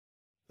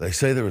They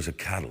say there is a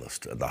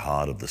catalyst at the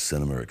heart of the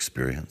cinema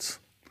experience,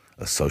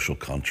 a social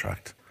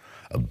contract,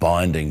 a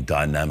binding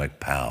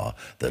dynamic power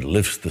that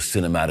lifts the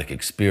cinematic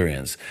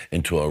experience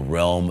into a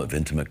realm of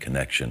intimate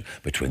connection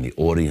between the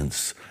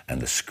audience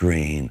and the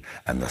screen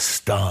and the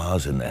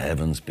stars in the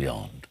heavens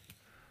beyond.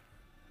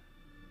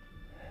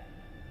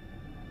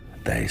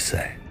 They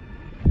say.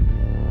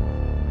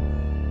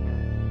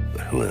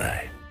 But who are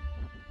they?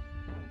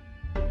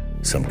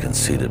 Some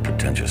conceited,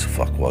 pretentious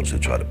fuckwads who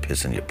try to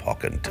piss in your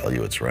pocket and tell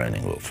you it's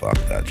raining. Well, fuck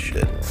that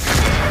shit.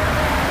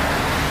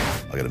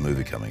 I got a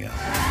movie coming out.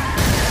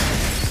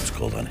 It's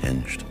called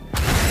Unhinged.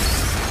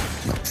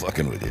 I'm not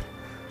fucking with you.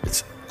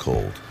 It's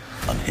called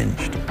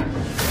Unhinged. And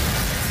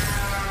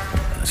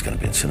it's gonna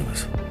be in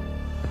cinemas.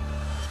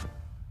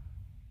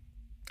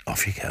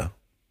 Off you go.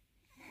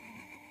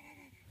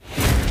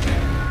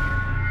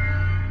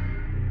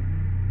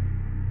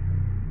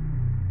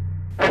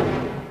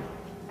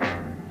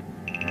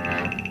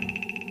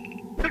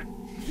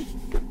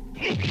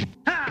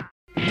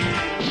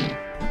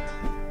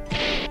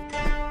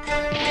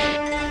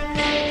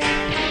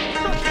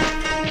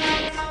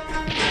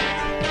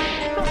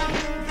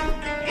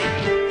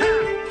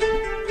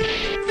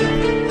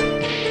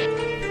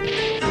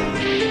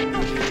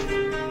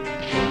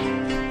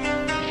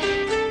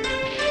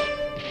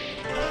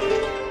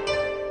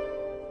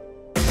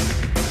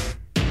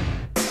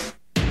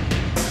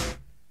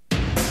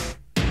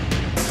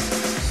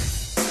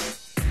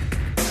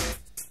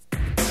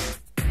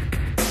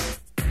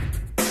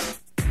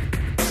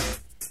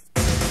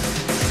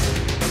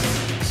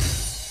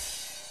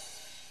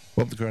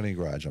 Welcome to Karate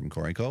Garage. I'm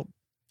Corey Culp.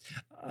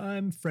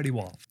 I'm Freddie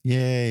Wall.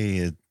 Yay,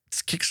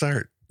 it's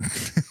Kickstart.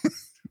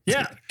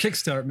 Yeah,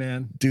 Kickstart,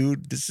 man.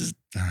 Dude, this is,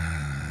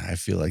 I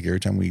feel like every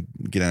time we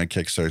get on a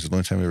Kickstart, it's the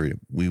only time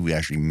we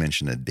actually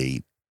mention a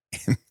date.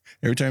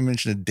 Every time I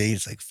mention a date,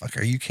 it's like, fuck,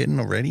 are you kidding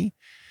already?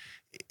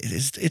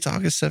 It's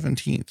August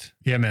 17th.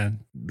 Yeah, man.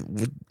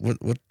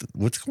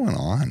 What's going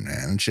on,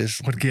 man? It's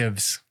just, what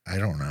gives? I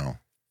don't know.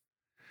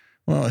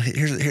 Well,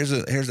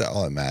 here's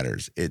all that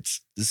matters.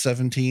 It's the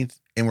 17th,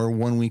 and we're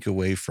 1 week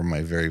away from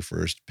my very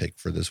first pick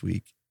for this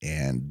week.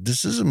 And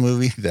this is a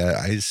movie that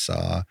I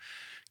saw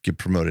get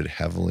promoted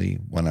heavily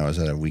when I was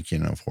at a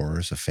weekend of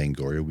horrors, a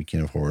Fangoria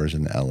weekend of horrors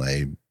in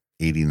LA,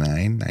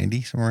 89,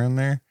 90, somewhere in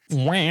there.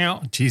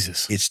 Wow.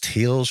 Jesus. It's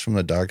Tales from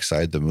the Dark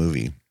Side, the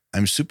movie.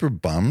 I'm super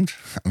bummed.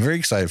 I'm very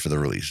excited for the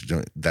release.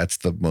 That's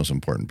the most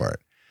important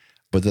part.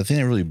 But the thing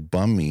that really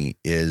bummed me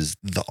is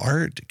the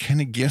art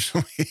kind of gives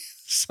away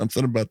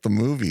something about the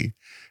movie.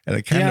 And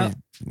it kind of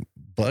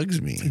bugs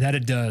me. That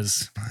it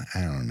does.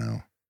 I don't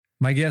know.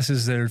 My guess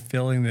is they're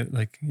feeling that,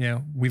 like,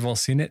 we've all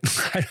seen it.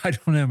 I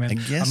don't know, man.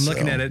 I'm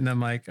looking at it and I'm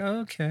like,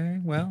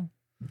 okay, well,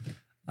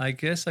 I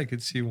guess I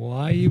could see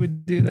why you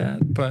would do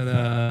that. But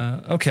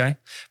okay.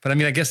 But I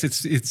mean, I guess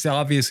it's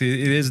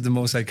obviously, it is the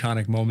most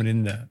iconic moment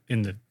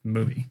in the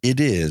movie.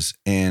 It is.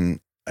 And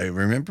I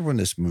remember when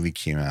this movie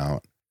came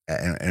out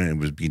and it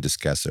was being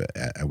discussed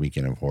at a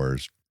weekend of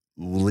horrors.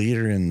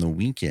 Later in the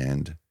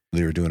weekend,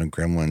 they were doing a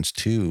Gremlins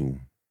 2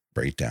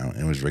 breakdown,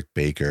 and it was Rick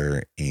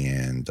Baker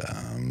and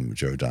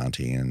Joe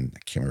Dante, and I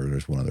can't remember, there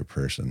was one other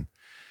person.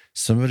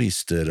 Somebody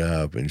stood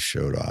up and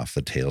showed off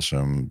the Tales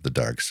from the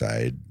Dark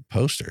Side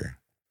poster.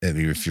 And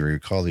if you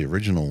recall the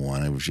original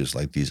one, it was just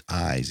like these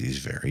eyes, these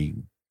very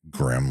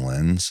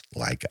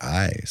Gremlins-like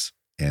eyes.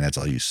 And that's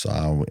all you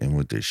saw, and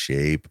with the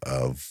shape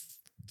of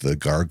the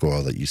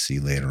gargoyle that you see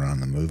later on in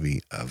the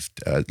movie,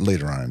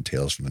 later on in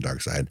Tales from the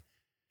Dark Side.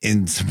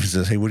 And somebody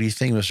says, hey, what do you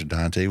think, Mr.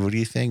 Dante? What do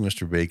you think,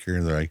 Mr. Baker?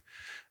 And they're like,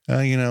 oh,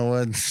 you know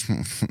what?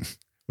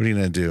 What are you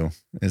going to do?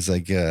 It's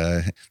like,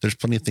 there's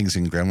plenty of things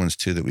in Gremlins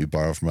 2 that we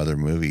borrow from other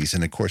movies.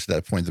 And of course, at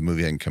that point, the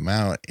movie hadn't come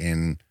out.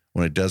 And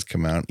when it does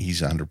come out,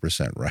 he's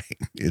 100% right.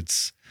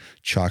 It's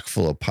chock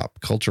full of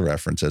pop culture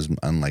references,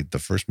 unlike the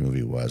first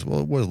movie was. Well,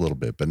 it was a little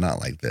bit, but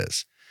not like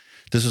this.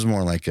 This is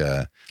more like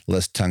a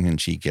less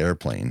tongue-in-cheek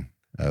Airplane.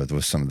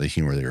 With some of the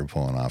humor they were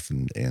pulling off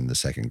in the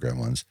second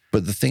Gremlins.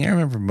 But the thing I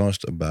remember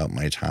most about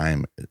my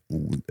time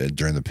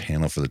during the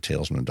panel for the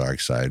Tales from the Dark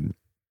Side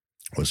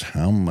was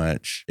how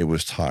much it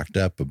was talked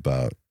up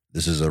about,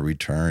 this is a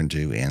return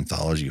to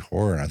anthology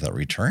horror. And I thought,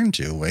 return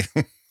to? Wait,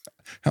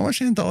 how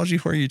much anthology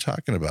horror are you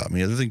talking about? I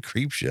mean, other than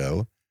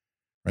Creepshow,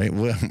 right?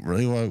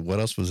 What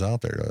else was out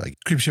there? Like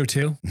Creepshow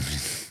 2?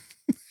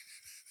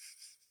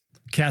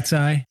 Cat's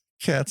Eye?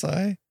 Cat's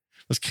Eye?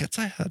 Was Cat's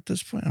Eye at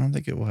this point? I don't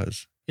think it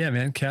was. Yeah,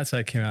 man. Cat's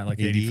Eye came out like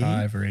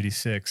 85 or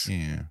 86.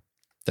 Yeah.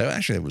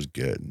 That was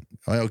good.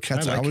 Oh,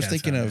 Cat's Eye. I was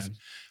thinking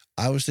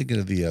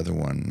of the other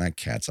one, not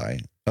Cat's Eye.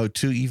 Oh,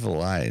 Two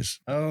Evil Eyes.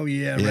 Oh,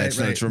 yeah, right.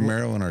 It's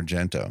Romero and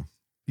Argento.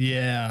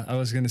 Yeah, I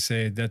was going to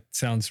say that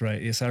sounds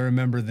right. Yes, I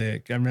remember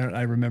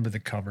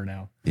the cover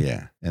now.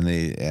 Yeah. And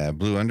they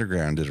Blue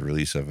Underground did a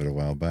release of it a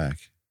while back.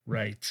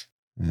 Right.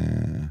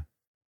 Yeah.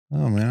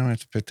 Oh man, I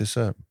have to pick this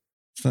up.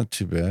 It's not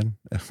too bad.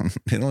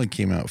 It only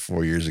came out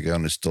 4 years ago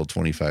and it's still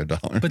 $25.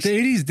 But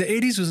the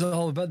 80s was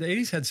all about, the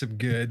 80s had some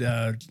good,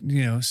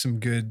 some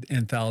good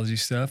anthology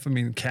stuff. I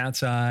mean,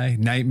 Cat's Eye,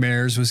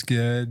 Nightmares was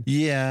good.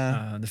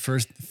 Yeah. The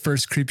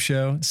first Creep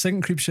Show.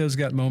 Second Creep Show's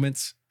got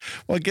moments.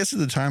 Well, I guess at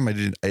the time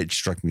it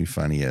struck me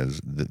funny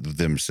as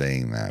them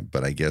saying that,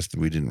 but I guess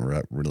we didn't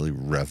really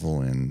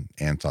revel in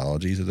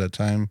anthologies at that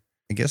time.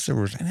 I guess there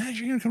was, and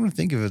actually, you're going to come to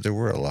think of it, there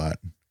were a lot.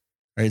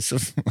 Right? So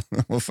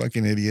I'm a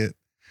fucking idiot.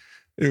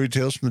 Anyway,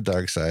 Tales from the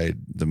Dark Side,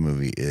 the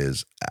movie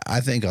is, I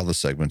think all the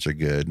segments are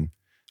good.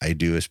 I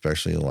do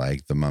especially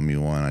like the Mummy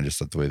one. I just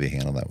thought the way they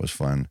handled that was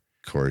fun.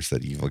 Of course,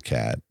 that evil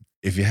cat.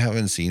 If you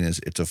haven't seen it,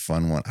 it's a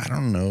fun one. I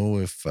don't know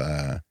if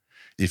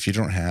you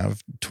don't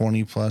have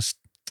 20 plus,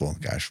 well,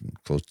 gosh,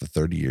 close to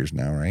 30 years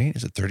now, right?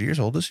 Is it 30 years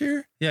old this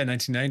year? Yeah,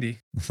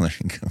 1990. There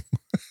you go.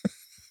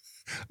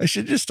 I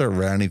should just start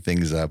rounding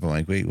things up. I'm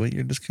like, wait, what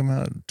year just come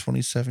out?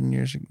 27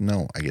 years ago?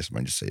 No, I guess I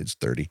might just say it's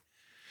 30.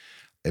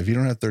 If you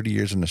don't have 30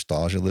 years of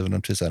nostalgia living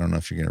up to this, I don't know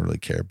if you're going to really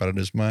care about it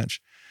as much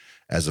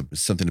as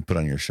something to put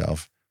on your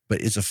shelf.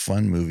 But it's a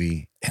fun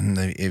movie, and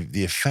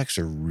the effects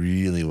are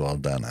really well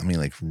done. I mean,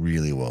 like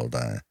really well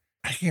done.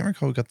 I can't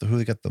recall who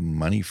they got the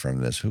money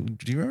from this. Do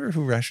you remember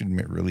who actually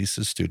released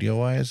this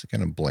studio-wise?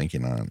 Kind of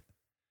blanking on.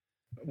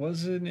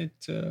 Wasn't it?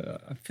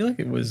 I feel like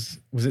it was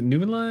it New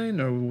Line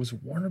or was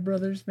it Warner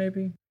Brothers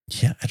maybe?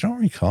 Yeah, I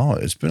don't recall.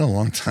 It's been a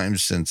long time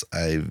since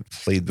I've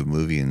played the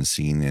movie and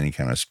seen any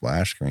kind of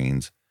splash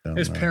screens. It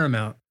was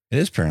Paramount. It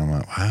is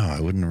Paramount. Wow, I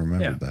wouldn't have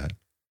remembered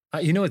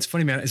that. You know what's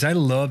funny, man, is I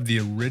love the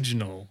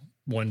original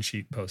one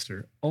sheet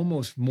poster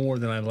almost more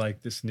than I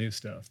like this new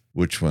stuff.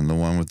 Which one? The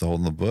one with the hole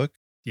in the book?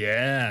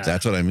 Yeah.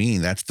 That's what I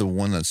mean. That's the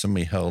one that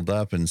somebody held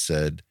up and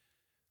said,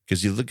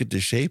 because you look at the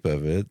shape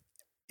of it,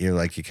 you're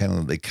like, it kind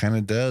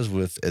of does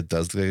look like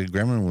a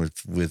gremlin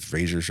with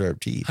razor sharp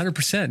teeth.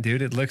 100%,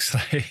 dude. It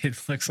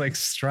looks like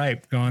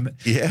Stripe going.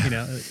 Yeah,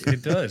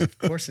 it does. Of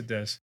course, it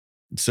does.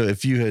 So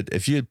if you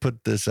had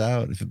put this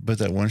out, if you put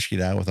that one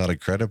sheet out without a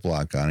credit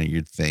block on it,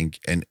 you'd think,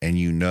 and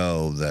you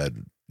know that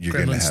you're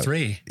going to have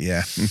 3.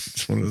 Yeah,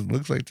 that's what it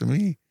looks like to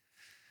me.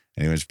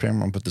 Anyways,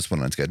 Paramount put this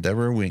one on. It's got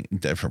Deborah Winger.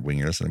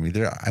 Listen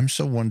to me. I'm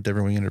so one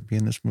Deborah Winger to be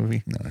in this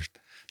movie. No,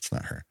 it's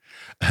not her.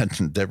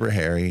 Deborah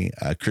Harry,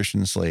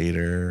 Christian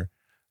Slater,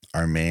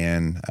 our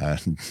man,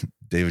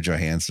 David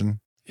Johansen.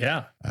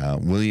 Yeah.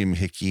 William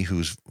Hickey,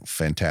 who's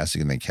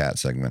fantastic in the cat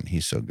segment.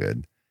 He's so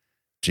good.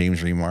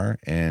 James Remar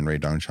and Ray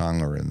Dong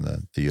Chong are in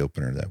the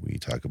opener that we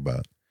talk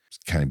about. It's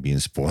kind of being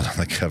spoiled on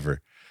the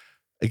cover.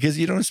 Because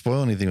you don't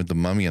spoil anything with the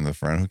mummy on the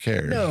front. Who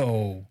cares?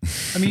 No.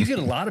 I mean, you get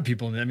a lot of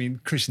people in it. I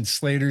mean, Christian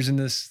Slater's in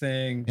this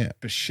thing. Yeah.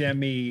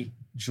 Buscemi,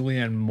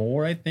 Julianne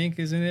Moore, I think,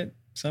 is in it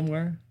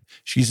somewhere.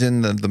 She's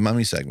in the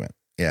mummy segment.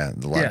 Yeah,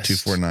 the lot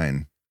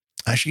 249.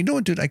 Actually, you know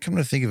what, dude? I come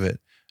to think of it.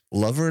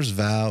 Lover's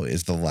Vow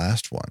is the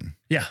last one.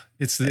 Yeah,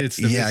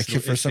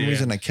 for some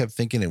reason I kept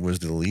thinking it was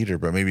the leader,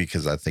 but maybe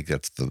because I think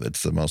it's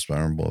the most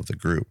memorable of the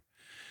group.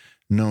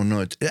 No,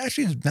 it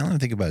actually, now that I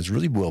think about it, it's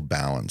really well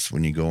balanced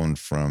when you're going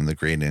from the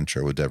great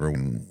intro with Deborah.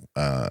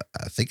 I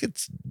think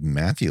it's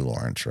Matthew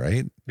Lawrence,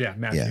 right? Yeah,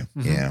 Matthew.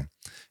 Yeah, yeah.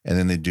 And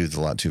then they do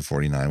the lot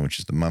 249, which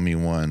is the mummy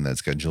one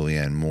that's got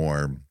Julianne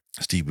Moore,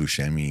 Steve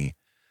Buscemi,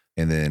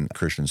 and then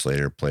Christian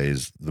Slater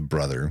plays the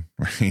brother,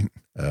 right,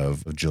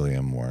 of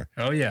Julianne Moore.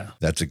 Oh yeah,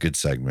 that's a good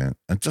segment.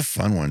 It's a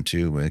fun one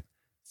too. But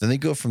then they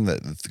go from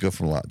lot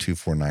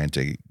 249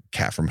 to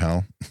Cat from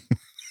Hell,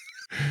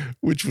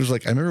 which was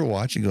like, I remember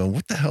watching, going,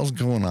 "What the hell's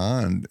going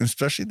on?"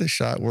 Especially the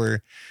shot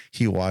where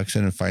he walks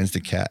in and finds the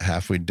cat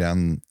halfway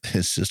down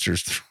his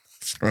sister's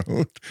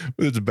throat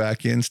with its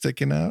back end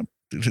sticking out.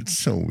 Dude, it's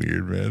so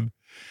weird, man.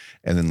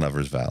 And then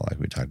Lover's Vow, like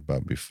we talked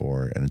about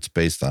before. And it's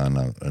based on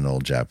an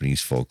old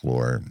Japanese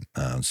folklore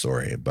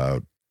story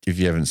about, if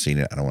you haven't seen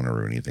it, I don't want to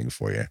ruin anything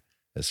for you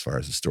as far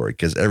as the story,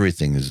 because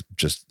everything is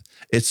just,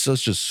 it's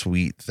such a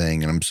sweet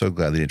thing. And I'm so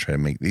glad they didn't try to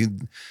make,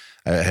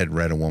 I had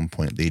read at one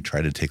point, they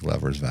tried to take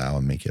Lover's Vow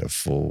and make it a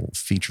full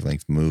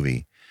feature-length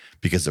movie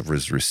because it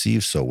was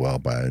received so well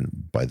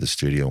by the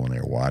studio when they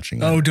were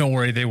watching it. Oh, don't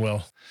worry, they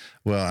will.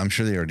 Well, I'm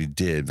sure they already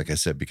did, like I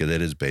said, because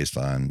it is based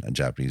on a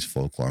Japanese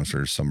folklore. I'm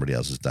sure somebody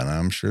else has done it.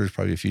 I'm sure there's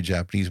probably a few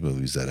Japanese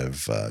movies that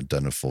have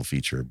done a full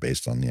feature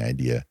based on the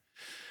idea.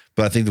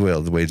 But I think the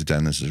way it's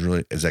done this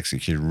is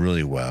executed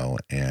really well,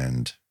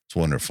 and it's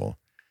wonderful.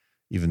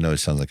 Even though it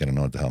sounds like I don't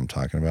know what the hell I'm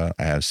talking about,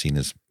 I have seen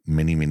this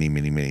many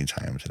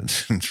times,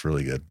 and it's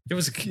really good. It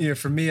was,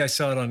 for me, I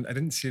saw it I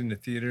didn't see it in the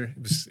theater.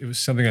 It was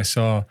something I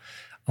saw.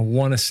 I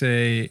want to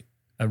say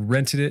I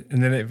rented it,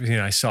 and then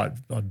I saw it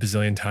a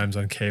bazillion times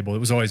on cable. It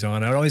was always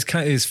on.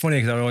 It's funny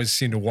because I always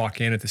seem to walk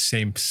in at the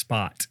same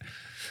spot,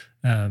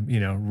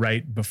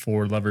 right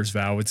before Lover's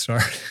Vow would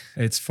start.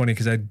 It's funny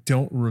because I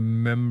don't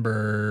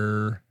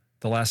remember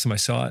the last time I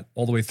saw it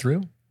all the way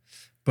through,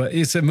 but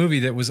it's a movie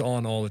that was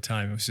on all the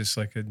time. It was just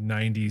like a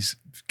 90s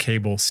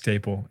cable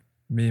staple.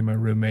 Me and my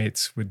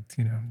roommates would,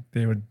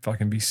 they would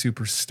fucking be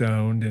super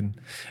stoned, and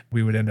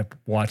we would end up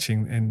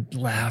watching and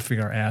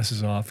laughing our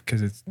asses off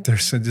because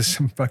there's just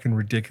some fucking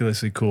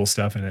ridiculously cool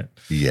stuff in it.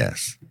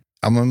 Yes.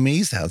 I'm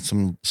amazed how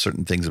some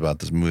certain things about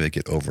this movie that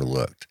get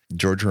overlooked.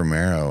 George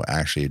Romero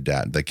actually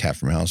adapted the Cat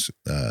from House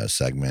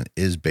segment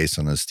is based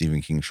on a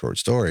Stephen King short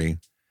story.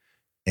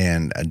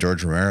 And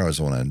George Romero is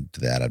the one that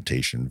did the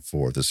adaptation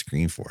for the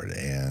screen for it.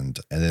 And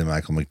then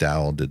Michael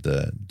McDowell did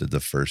the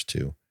first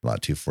two,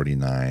 Lot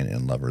 249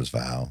 and Lover's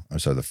Vow. I'm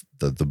sorry,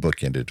 the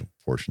bookended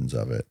portions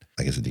of it.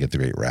 Like I said, you get the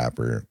great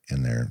rapper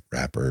in there,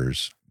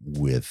 rappers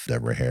with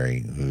Deborah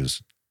Harry,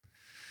 who's,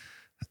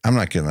 I'm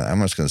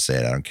just going to say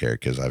it. I don't care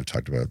because I've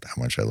talked about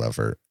how much I love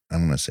her.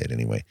 I'm going to say it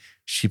anyway.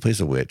 She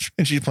plays a witch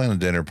and she's playing a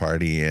dinner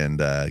party and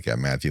got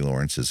Matthew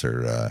Lawrence as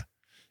her,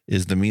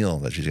 is the meal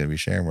that she's going to be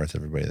sharing with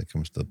everybody that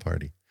comes to the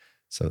party.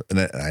 So, and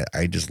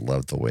I just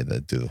love the way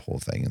they do the whole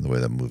thing, and the way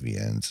the movie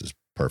ends is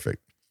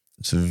perfect.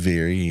 It's a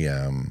very,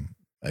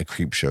 a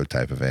creep show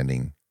type of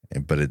ending,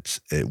 but it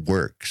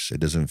works.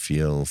 It doesn't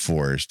feel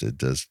forced.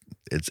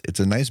 It's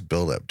a nice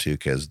build up too,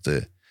 because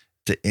to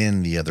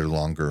end the other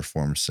longer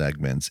form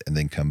segments and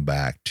then come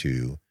back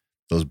to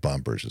those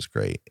bumpers is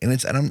great. And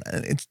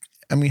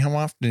I mean, how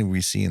often are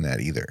we seeing that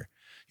either?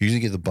 You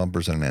usually get the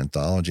bumpers in an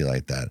anthology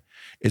like that.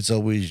 It's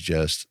always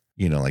just,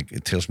 like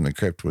Tales from the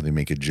Crypt, where they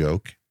make a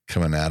joke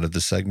coming out of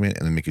the segment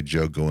and then make a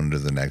joke going into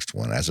the next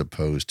one, as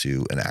opposed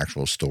to an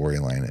actual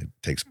storyline that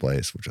takes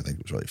place, which I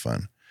think was really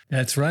fun.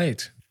 That's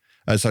right.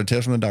 So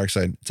Tales from the Dark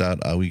Side, it's out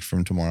a week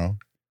from tomorrow.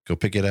 Go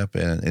pick it up,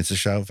 and it's a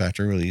Shout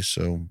Factory release.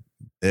 So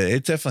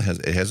it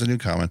definitely has a new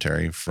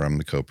commentary from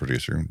the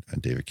co-producer,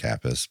 David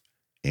Kappas.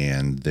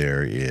 And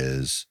there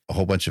is a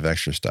whole bunch of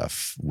extra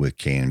stuff with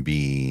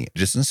K&B. It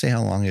doesn't say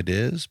how long it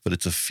is, but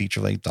it's a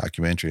feature-length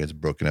documentary that's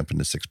broken up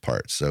into 6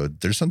 parts. So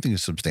there's something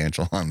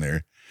substantial on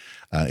there,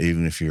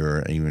 even if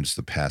you're even just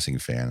a passing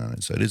fan on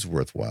it. So it is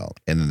worthwhile.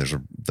 And then there's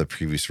the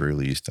previously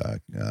released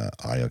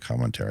audio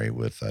commentary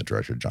with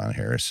director John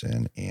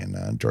Harrison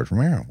and George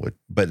Romero.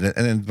 And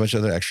then a bunch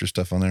of other extra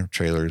stuff on there,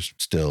 trailers,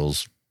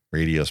 stills,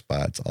 radio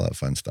spots, all that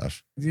fun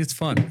stuff. It's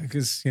fun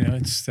because,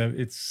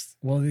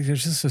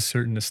 there's just a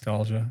certain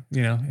nostalgia,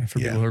 for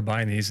people who are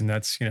buying these, and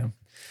that's,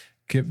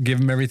 give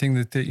them everything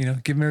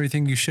give them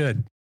everything you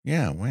should.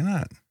 Yeah, why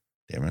not?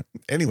 Damn it.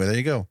 Anyway, there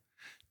you go.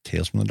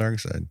 Tales from the Dark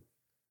Side.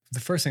 The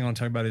first thing I want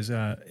to talk about is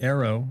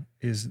Arrow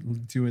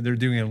they're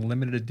doing a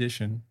limited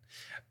edition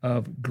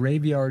of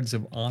Graveyards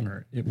of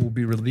Honor. It will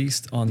be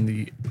released on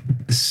the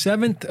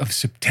 7th of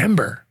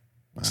September.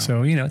 Wow.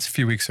 So, it's a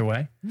few weeks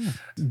away. Yeah.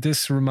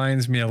 This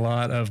reminds me a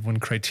lot of when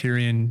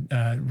Criterion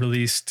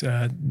released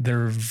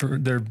their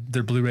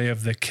Blu-ray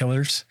of The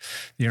Killers,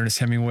 the Ernest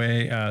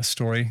Hemingway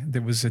story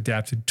that was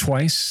adapted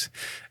twice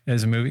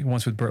as a movie,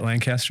 once with Burt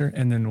Lancaster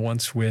and then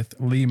once with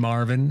Lee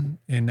Marvin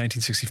in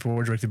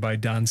 1964, directed by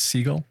Don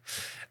Siegel.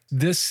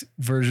 This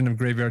version of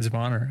Graveyards of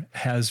Honor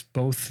has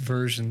both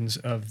versions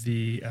of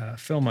the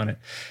film on it.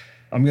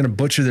 I'm going to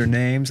butcher their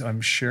names,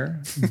 I'm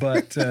sure.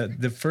 But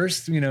the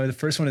first one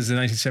is the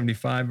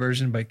 1975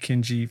 version by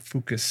Kinji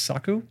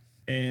Fukasaku.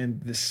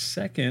 And the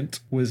second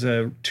was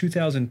a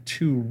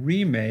 2002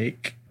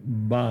 remake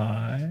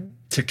by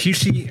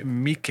Takeshi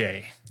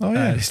Miike. Oh,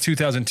 yeah. His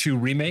 2002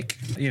 remake.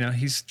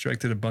 He's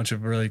directed a bunch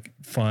of really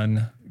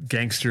fun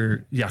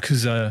gangster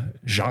Yakuza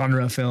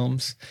genre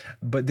films,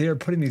 but they are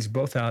putting these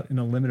both out in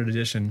a limited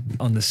edition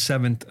on the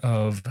 7th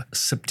of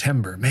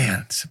September.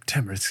 Man,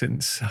 September.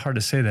 It's hard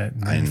to say that.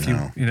 I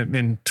know.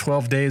 In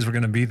 12 days, we're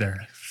going to be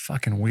there.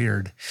 Fucking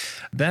weird.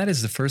 That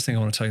is the first thing I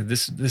want to tell you.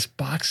 This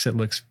box set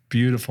looks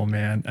beautiful,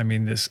 man. I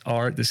mean, this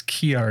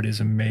key art is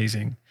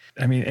amazing.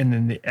 I mean, and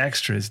then the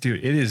extras,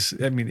 dude, it is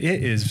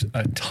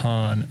a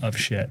ton of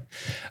shit.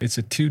 It's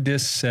a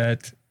 2-disc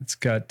set. It's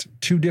got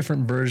 2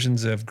 different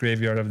versions of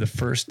Graveyard of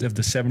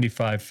the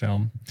 75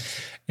 film.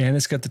 And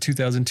it's got the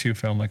 2002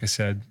 film, like I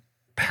said.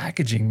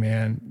 Packaging,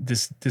 man,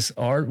 this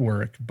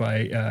artwork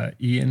by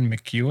Ian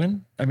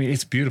McEwan. I mean,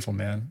 it's beautiful,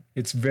 man.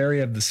 It's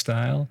very of the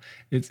style.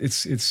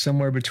 It's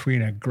somewhere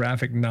between a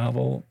graphic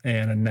novel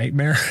and a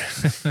nightmare.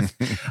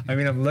 I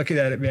mean, I'm looking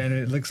at it, man,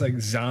 and it looks like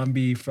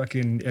zombie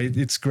fucking.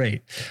 It's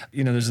great.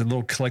 There's a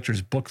little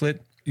collector's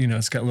booklet.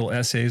 It's got little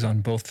essays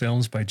on both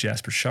films by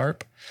Jasper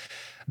Sharp.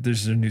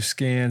 There's a new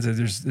scans.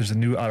 There's a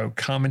new auto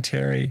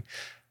commentary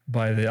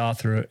by the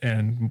author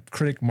and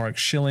critic Mark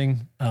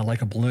Schilling,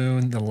 Like a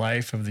Balloon, The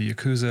Life of the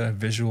Yakuza, a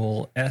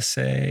visual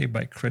essay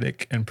by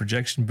critic and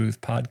Projection Booth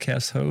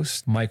podcast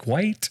host Mike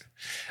White.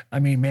 I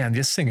mean, man,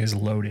 this thing is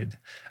loaded.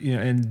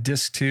 And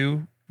disc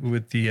 2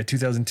 with the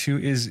 2002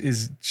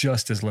 is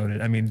just as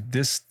loaded. I mean,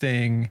 this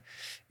thing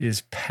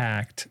is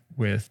packed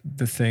with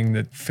the thing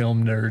that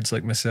film nerds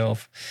like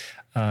myself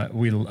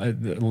we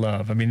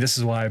love. I mean, this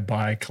is why I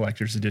buy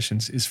collector's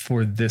editions, is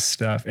for this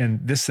stuff. And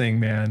this thing,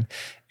 man,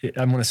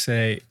 I'm going to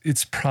say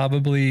it's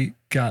probably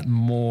got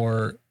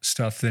more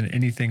stuff than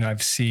anything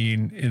I've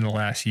seen in the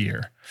last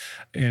year.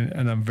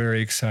 And I'm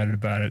very excited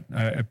about it.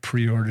 I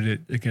pre-ordered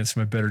it against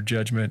my better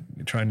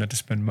judgment, trying not to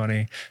spend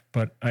money,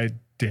 but I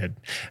did.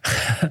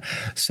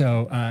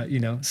 So,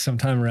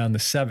 sometime around the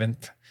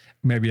 7th,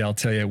 maybe I'll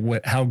tell you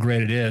how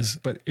great it is.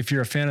 But if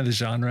you're a fan of the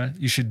genre,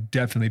 you should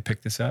definitely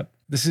pick this up.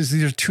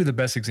 These are two of the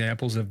best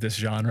examples of this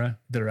genre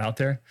that are out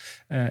there.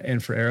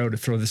 And for Arrow to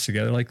throw this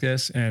together like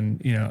this,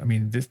 and I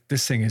mean,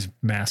 this thing is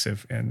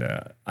massive. And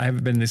I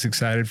haven't been this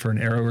excited for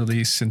an Arrow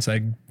release since I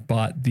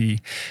bought the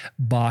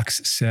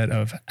box set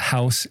of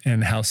House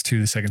and House 2: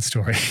 The Second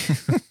Story.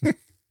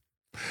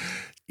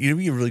 It'd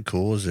be really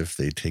cool is if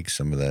they take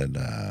some of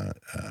that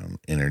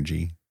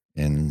energy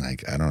and,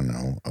 like, I don't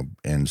know,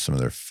 and some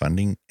of their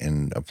funding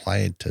and apply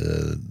it to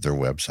their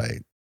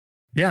website.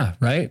 Yeah,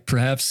 right.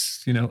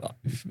 Perhaps,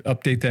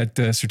 update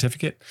that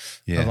certificate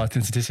of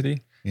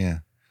authenticity. Yeah.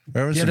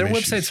 Their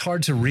website's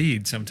hard to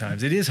read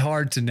sometimes. It is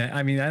hard to, you're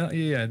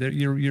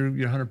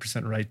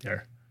 100% right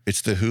there.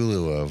 It's the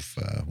Hulu of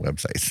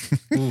websites.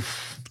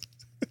 Oof.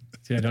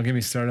 Yeah, don't get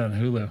me started on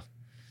Hulu.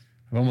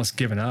 I've almost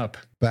given up.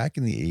 Back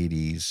in the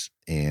 80s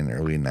and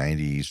early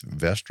 90s,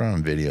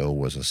 Vestron Video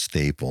was a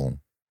staple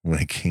when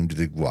it came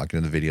to walking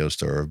to the video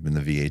store in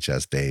the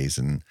VHS days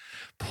and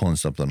pulling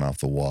something off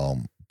the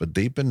wall. But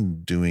they've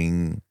been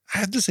doing, I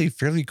have to say,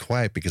 fairly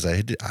quiet because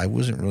I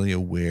wasn't really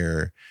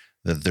aware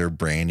that their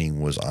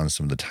branding was on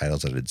some of the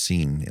titles that I'd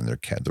seen in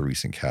the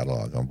recent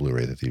catalog on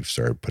Blu-ray that they've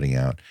started putting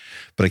out.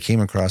 But I came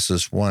across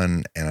this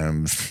one,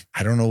 and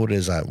I don't know what it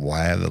is,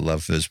 why I have the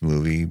love for this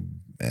movie.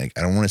 I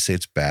don't want to say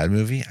it's a bad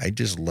movie. I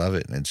just love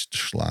it, and it's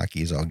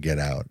schlocky as all get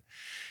out.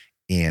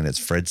 And it's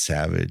Fred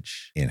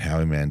Savage and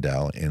Howie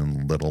Mandel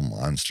in Little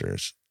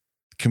Monsters.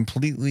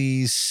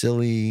 Completely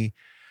silly.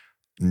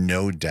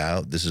 No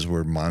doubt this is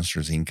where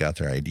Monsters, Inc. got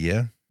their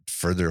idea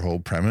for their whole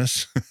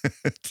premise.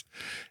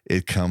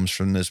 It comes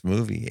from this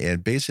movie.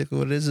 And basically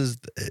what it is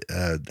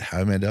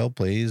Howie Mandel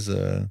plays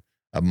a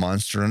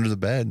monster under the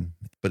bed.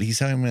 But he's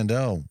Howie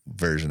Mandel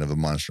version of a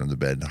monster under the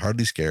bed.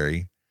 Hardly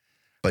scary.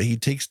 But he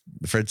takes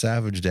Fred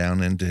Savage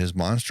down into his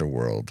monster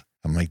world.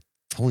 I'm like,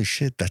 holy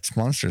shit, that's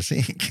Monsters,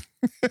 Inc.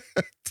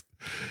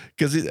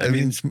 Because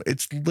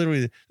it's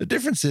literally, the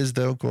difference is,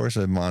 though, of course,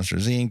 at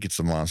Monsters, Inc., it's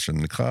the monster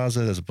in the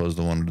closet as opposed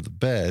to the one under the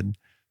bed.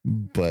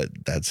 But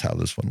that's how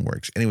this one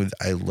works. Anyway,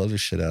 I love the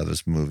shit out of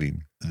this movie.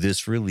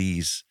 This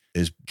release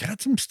has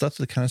got some stuff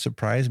that kind of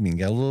surprised me.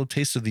 Got a little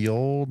taste of the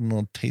old and a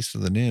little taste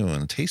of the new.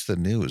 And the taste of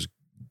the new is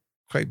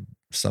quite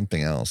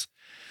something else.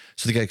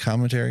 So they got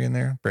commentary in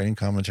there, branding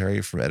commentary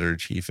from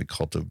editor-in-chief at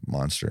Cult of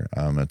Monster.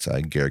 That's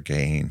Garrett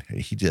Gahan.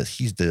 He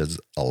does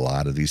a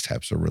lot of these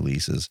types of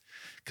releases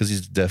because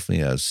he's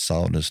definitely a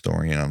solid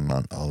historian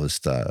on all this,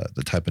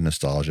 the type of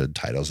nostalgia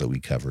titles that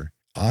we cover.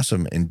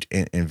 Awesome. And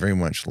very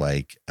much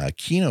like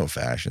Kino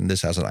fashion,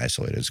 this has an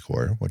isolated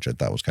score, which I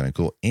thought was kind of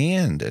cool,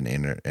 and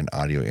an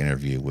audio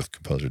interview with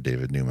composer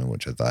David Newman,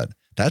 which I thought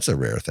that's a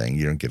rare thing.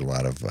 You don't get a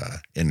lot of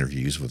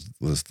interviews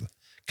with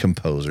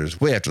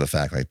composers way after the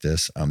fact like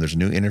this. There's a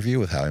new interview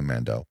with Howie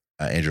Mandel,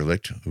 Andrew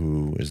Licht,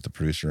 who is the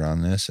producer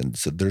on this, and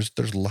so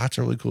there's lots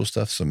of really cool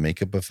stuff, some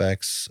makeup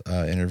effects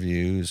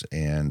interviews,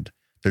 and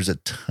there's a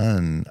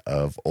ton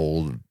of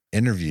old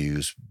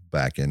interviews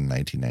back in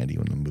 1990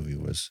 when the movie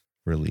was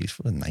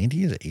released. Was it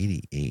 90 or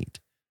 88?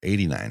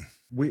 89.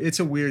 It's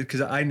a weird,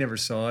 because I never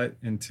saw it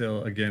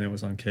until, again, it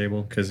was on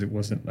cable, because it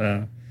wasn't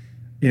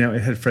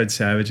it had Fred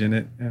Savage in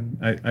it, and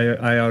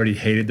I already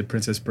hated The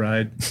Princess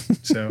Bride,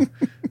 so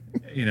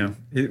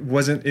it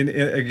wasn't.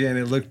 Again,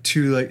 it looked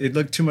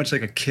too much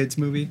like a kids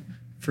movie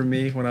for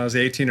me when I was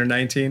 18 or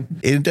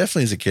 19. It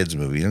definitely is a kids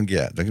movie. Don't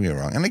get me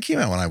wrong. And it came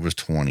out when I was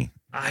 20.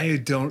 I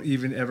don't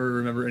even ever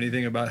remember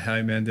anything about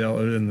Howie Mandel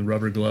other than the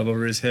rubber glove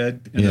over his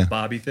head and the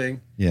Bobby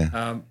thing.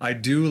 Yeah. I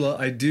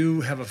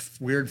do have a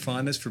weird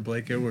fondness for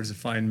Blake Edwards' A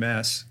Fine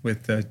Mess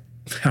with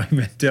Howie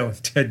Mandel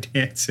and Ted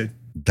Danson.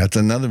 That's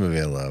another movie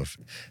I love.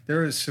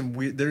 There's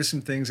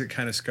some things that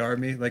kind of scarred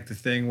me, like the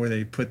thing where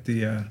they put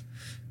the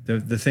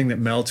thing that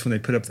melts when they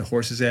put up the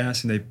horse's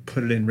ass and they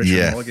put it in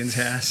Richard Mulligan's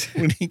ass.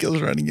 When he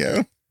goes running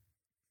out.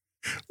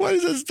 Why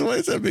does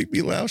that make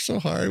me laugh so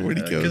hard when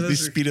he goes? They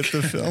speed up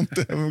the film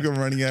to have him go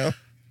running out.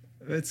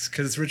 It's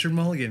because it's Richard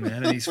Mulligan,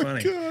 man, and he's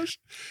funny. Oh my gosh,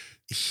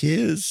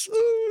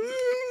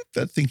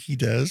 that thing he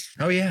does.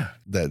 Oh yeah,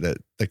 the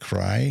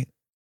cry.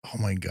 Oh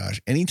my gosh!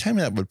 Anytime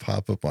that would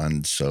pop up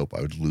on soap, I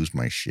would lose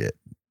my shit.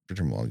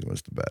 Richard Mulligan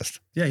was the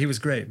best. Yeah, he was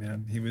great,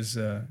 man. He was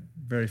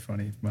very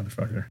funny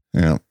motherfucker.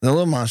 Yeah, The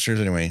Little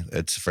Monsters. Anyway,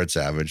 it's Fred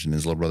Savage and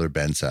his little brother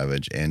Ben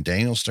Savage, and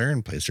Daniel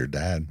Stern plays their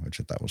dad, which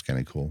I thought was kind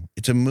of cool.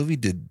 It's a movie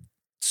did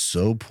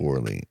so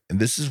poorly, and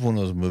this is one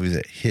of those movies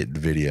that hit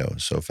video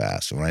so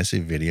fast. And when I say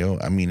video,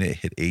 I mean it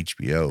hit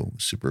HBO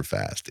super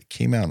fast. It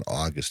came out in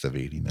August of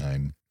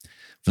 '89. It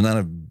was not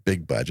a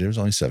big budget. It was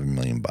only $7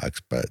 million,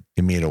 but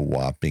it made a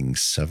whopping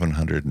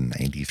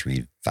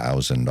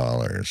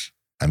 $793,000.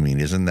 I mean,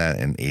 isn't that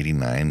in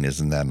 '89?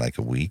 Isn't that like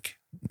a week?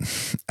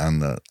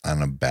 on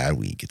a bad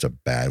week, it's a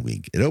bad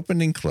week. It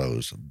opened and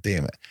closed.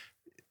 Damn it.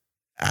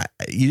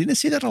 You didn't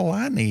see that a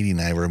lot in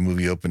 '89 where a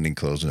movie opened and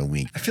closed in a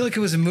week. I feel like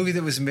it was a movie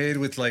that was made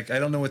with I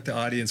don't know what the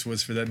audience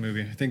was for that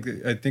movie. I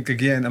think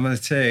again, I'm going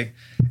to say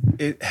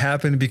it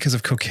happened because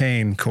of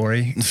cocaine,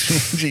 Corey.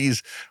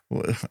 Jeez.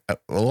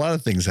 A lot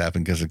of things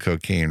happen because of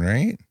cocaine,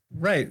 right?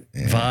 Right.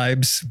 Yeah.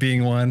 Vibes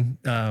being one.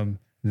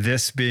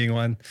 This being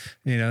one.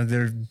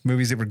 There are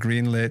movies that were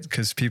greenlit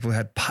because people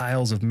had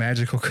piles of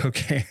magical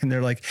cocaine. And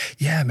they're like,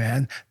 yeah,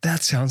 man,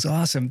 that sounds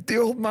awesome. The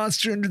old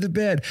monster under the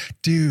bed.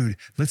 Dude,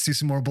 let's do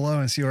some more blow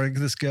and see where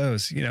this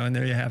goes. And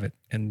there you have it.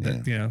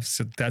 And,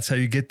 so that's how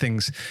you get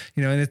things,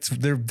 and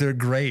they're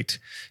great.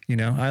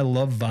 I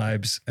love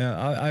Vibes.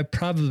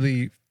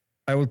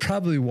 I would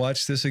probably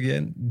watch this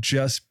again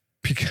just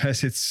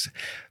because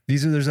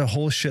there's a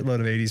whole shitload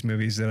of 80s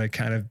movies that I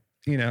kind of,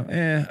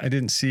 I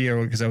didn't see,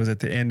 or because I was at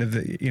the end of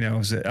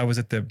the, I was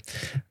at the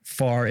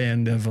far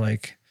end of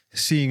like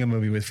seeing a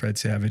movie with Fred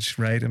Savage,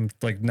 right? I'm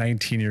like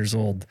 19 years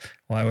old.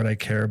 Why would I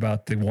care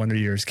about the Wonder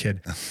Years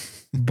kid?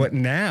 But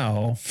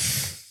now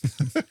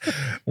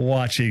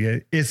watching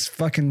it, it's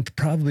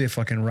probably a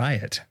fucking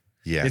riot.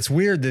 Yeah. It's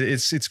weird that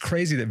it's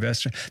crazy that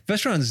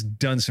Vestron's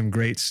done some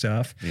great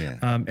stuff. Yeah.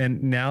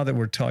 And now that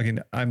we're talking,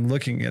 I'm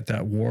looking at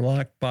that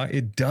Warlock box.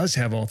 It does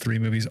have all 3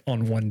 movies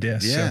on one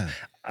disc. Yeah. So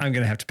I'm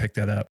going to have to pick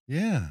that up.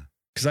 Yeah.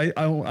 Because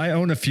I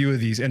own a few of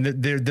these, and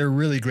they're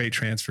really great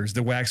transfers.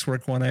 The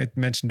Waxwork one I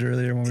mentioned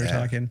earlier when we were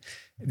talking,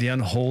 The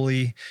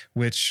Unholy,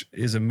 which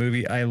is a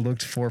movie I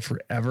looked for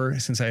forever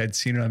since I had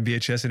seen it on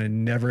VHS,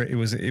 and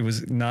it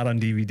was not on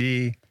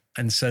DVD.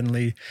 And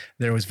suddenly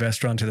there was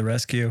Vestron to the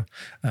rescue.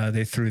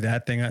 They threw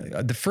that thing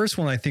out. The first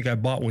one I think I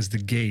bought was The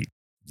Gate.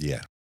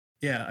 Yeah.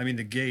 Yeah, I mean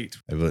The Gate.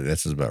 I believe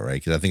that's about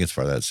right, because I think it's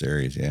part of that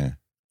series. Yeah.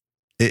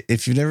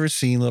 If you've never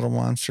seen Little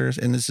Monsters,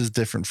 and this is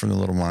different from the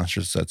Little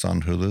Monsters that's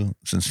on Hulu,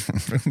 since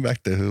we're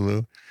back to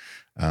Hulu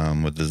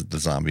with the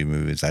zombie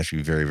movie, it's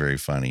actually very, very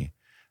funny.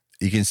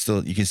 You can see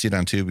it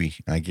on Tubi.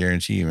 I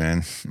guarantee you,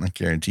 man. Not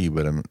guarantee,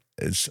 but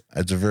it's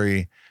a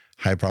very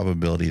high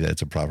probability that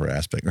it's a proper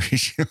aspect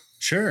ratio.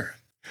 Sure.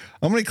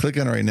 I'm going to click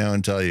on it right now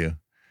and tell you.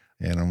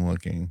 And I'm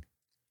looking.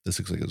 This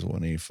looks like it's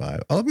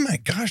 185. Oh my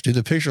gosh, dude,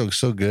 the picture looks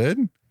so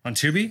good. On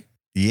Tubi?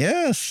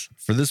 Yes,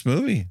 for this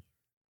movie.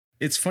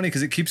 It's funny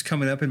because it keeps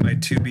coming up in my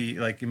Tubi,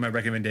 like in my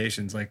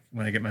recommendations, like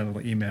when I get my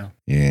little email.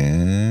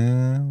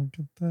 Yeah, look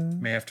at that.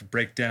 May have to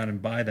break down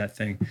and buy that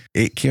thing.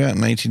 It came out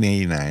in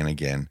 1989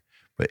 again,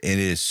 but it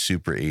is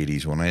super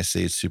 80s. When I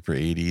say it's super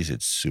 80s,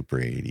 it's super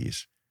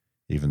 80s.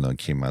 Even though it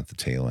came out the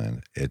tail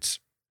end, it's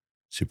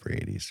super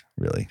 80s,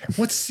 really.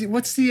 What's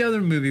the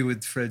other movie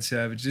with Fred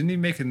Savage? Didn't he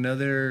make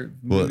another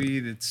movie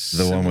that's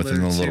the one with the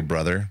little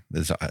brother,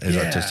 his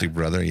autistic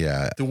brother?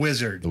 Yeah. The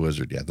Wizard. The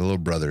Wizard, yeah. The little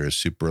brother is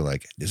super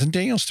like, isn't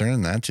Daniel Stern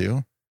in that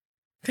too?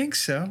 I think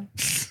so.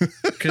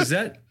 Because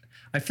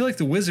I feel like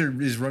The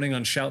Wizard is running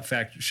on Shout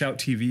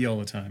TV all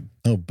the time.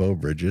 Oh, Beau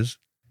Bridges.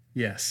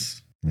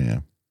 Yes.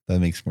 Yeah, that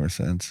makes more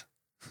sense.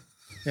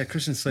 Yeah,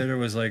 Christian Slater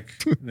was like,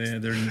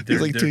 they're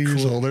like 2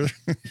 years cool. older.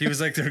 He was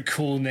like their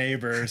cool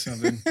neighbor or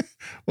something.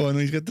 Well, and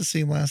he's got the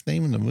same last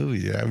name in the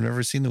movie. Yeah, I've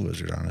never seen The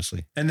Wizard,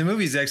 honestly. And the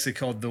movie's actually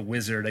called The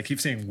Wizard. I keep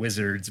saying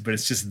Wizards, but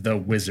it's just The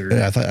Wizard.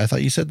 Yeah, I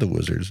thought you said The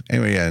Wizards.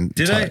 Anyway, yeah.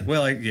 Did I?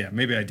 Well,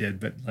 maybe I did,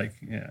 but like,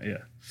 yeah.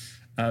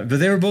 But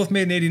they were both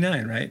made in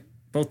 '89, right?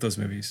 Both those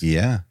movies.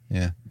 Yeah.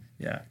 Yeah,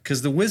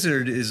 because The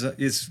Wizard is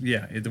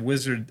The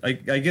Wizard. I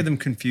get them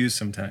confused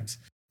sometimes.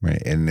 Right,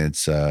 and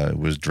it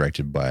was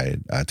directed by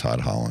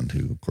Todd Holland,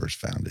 who of course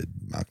founded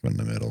Malcolm in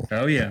the Middle.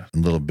 Oh yeah, a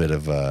little bit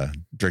of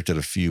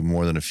directed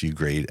more than a few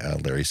great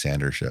Larry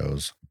Sanders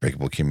shows.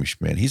 Breakable Kimmy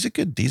Schmidt. He's a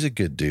good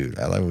dude.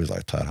 I always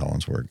like Todd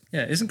Holland's work.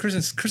 Yeah, isn't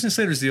Christian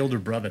Slater's the older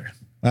brother?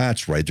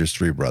 That's right. There's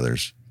 3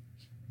 brothers.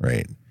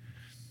 Right,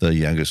 the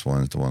youngest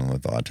one is the one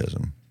with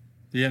autism.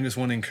 The youngest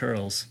one in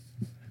curls,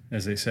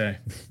 as they say.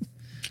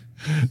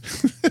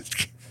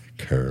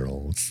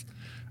 Curls.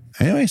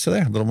 Anyway, so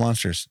there, Little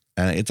Monsters.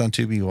 It's on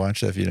Tubi.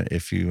 Watch that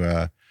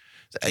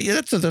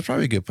that's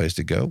probably a good place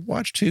to go.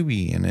 Watch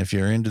Tubi, and if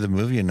you're into the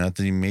movie enough,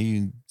 then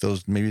maybe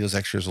those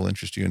extras will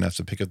interest you enough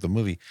to pick up the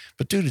movie.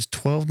 But dude, it's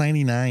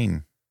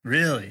 $12.99.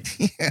 Really?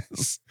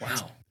 Yes.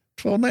 Wow.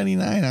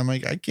 $12.99. I'm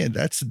like, I can't.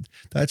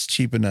 That's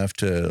cheap enough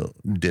to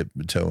dip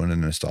a toe in a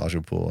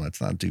nostalgia pool.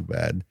 That's not too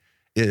bad.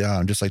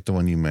 Just like the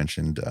one you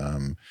mentioned.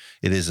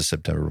 It is a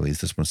September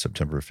release. This one's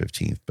September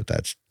 15th, but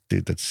that's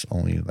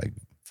only like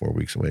 4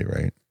 weeks away,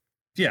 right?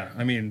 Yeah,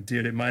 I mean,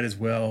 dude, it might as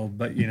well,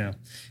 but it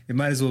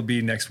might as well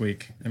be next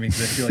week. I mean,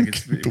 because I feel like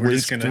it's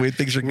the way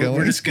things are going.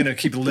 We're just gonna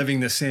keep living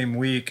the same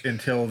week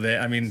until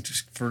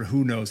just for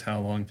who knows how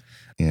long.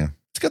 Yeah,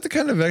 it's got the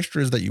kind of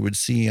extras that you would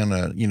see on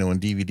when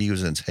DVD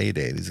was in its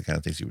heyday. These are the kind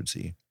of things you would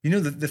see.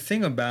 The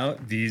thing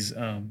about these,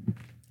 I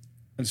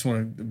just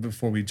want to,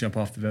 before we jump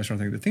off the Vestron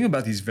thing, the thing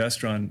about these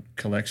Vestron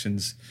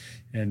collections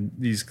and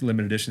these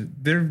limited editions,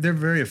 they're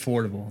very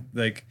affordable.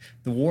 Like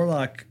the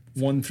Warlock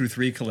 1 through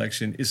 3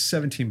 collection is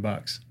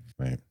 $17.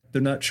 Right.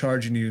 They're not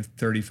charging you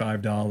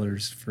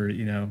 $35 for,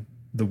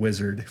 the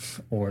Wizard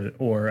or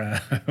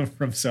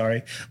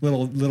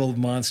Little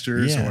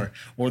Monsters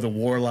or the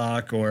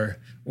Warlock or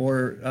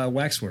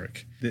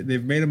Waxwork.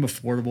 They've made them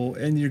affordable,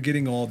 and you're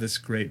getting all this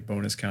great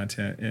bonus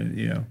content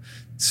and,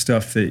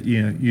 stuff that,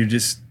 you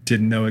just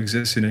didn't know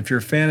existed. And if you're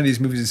a fan of these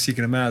movies and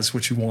seeking them out, it's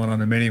what you want on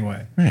them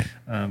anyway. Right.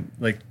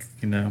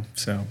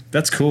 So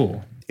that's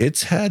cool.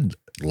 It's had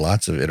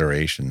lots of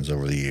iterations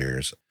over the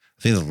years.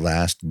 I think the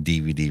last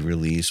DVD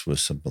release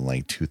was something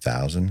like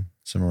 2000,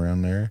 somewhere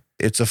around there.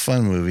 It's a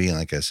fun movie, and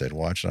like I said,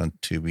 watch it on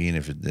Tubi, and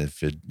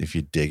if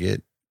you dig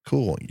it,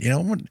 cool. You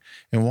know what?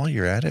 And while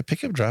you're at it,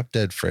 pick up Drop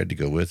Dead Fred to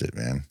go with it,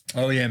 man.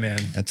 Oh yeah,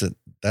 man.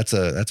 That's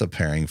a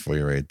pairing for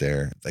you right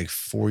there. Like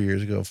 4 or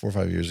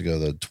 5 years ago,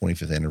 the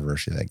 25th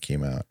anniversary that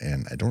came out,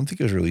 and I don't think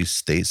it was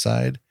released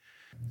stateside.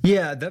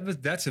 Yeah,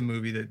 that's a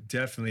movie that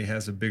definitely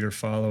has a bigger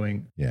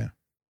following. Yeah.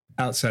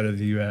 Outside of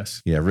the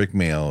U.S. Yeah, Rick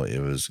Mayall. It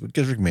was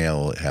because Rick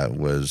Mayall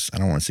was. I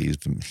don't want to say he's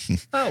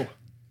the. Oh,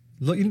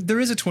 look, there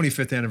is a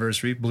 25th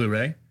anniversary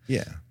Blu-ray.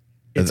 Yeah,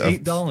 it's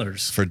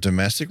 $8 for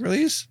domestic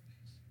release.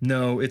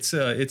 No, it's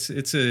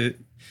a.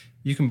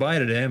 You can buy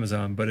it at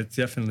Amazon, but it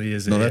definitely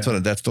is. No,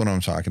 that's the one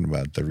I'm talking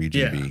about. The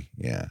Region B.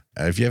 Yeah.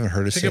 If you haven't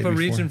heard of it, pick up a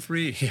region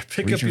free. Yeah,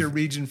 pick up your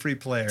region free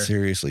player.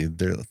 Seriously,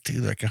 they're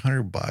like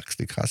 $100.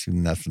 They cost you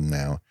nothing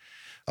now.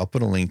 I'll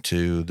put a link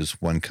to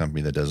this one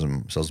company that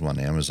sells them on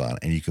Amazon,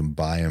 and you can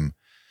buy them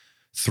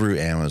through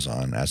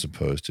Amazon as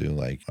opposed to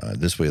like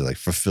this way, like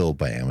fulfilled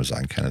by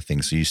Amazon kind of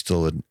thing. So you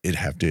still they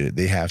have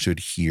to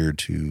adhere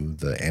to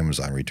the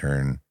Amazon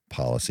return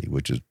policy,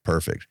 which is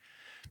perfect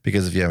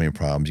because if you have any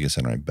problems, you can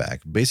send them right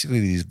back. Basically,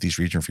 these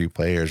region free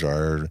players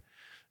are,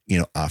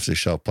 off the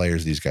shelf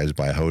players. These guys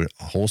buy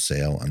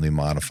wholesale and they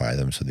modify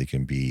them so they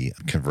can be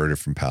converted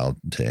from PAL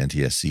to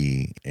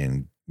NTSC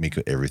and make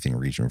everything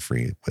region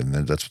free. And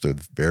that's what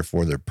they're there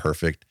for. They're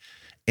perfect.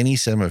 Any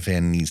cinema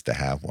fan needs to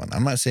have one.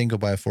 I'm not saying go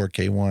buy a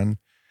 4K one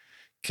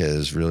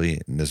because really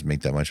it doesn't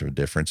make that much of a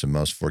difference. And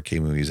most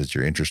 4K movies that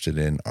you're interested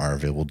in are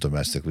available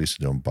domestically, so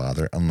don't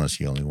bother unless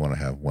you only want to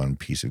have one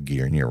piece of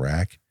gear in your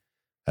rack.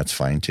 That's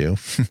fine too.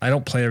 I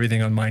don't play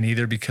everything on mine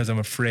either because I'm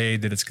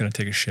afraid that it's going to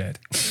take a shit.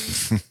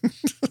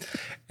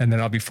 And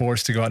then I'll be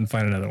forced to go out and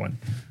find another one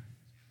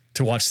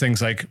to watch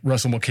things like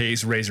Russell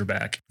Mulcahy's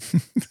Razorback.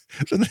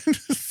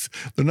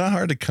 They're not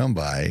hard to come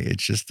by.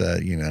 It's just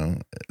that,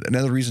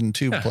 another reason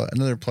too,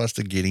 another plus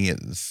to getting it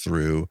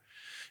through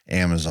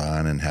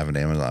Amazon and having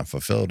Amazon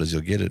fulfilled is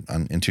you'll get it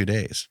in 2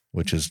 days,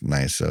 which is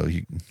nice. So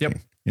you're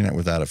not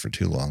without it for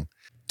too long.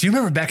 Do you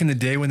remember back in the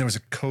day when there was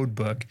a code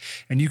book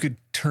and you could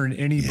turn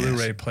any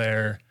Blu-ray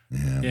player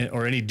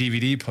or any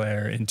DVD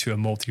player into a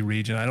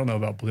multi-region? I don't know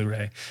about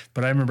Blu-ray,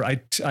 but I remember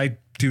I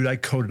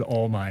coded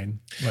all mine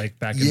like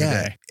back in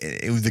the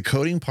day. The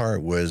coding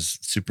part was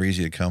super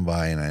easy to come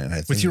by, and I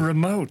think with your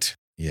remote.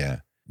 Yeah,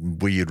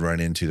 where you'd run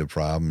into the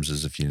problems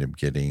is if you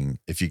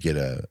get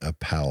a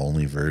PAL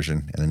only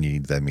version, and then you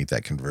need to make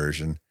that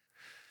conversion.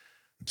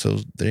 So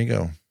there you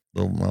go,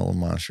 little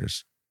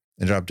monsters,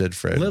 and Drop Dead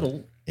Fred,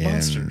 little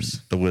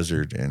monsters, the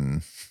Wizard,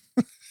 and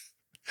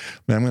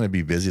man, I'm gonna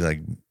be busy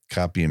like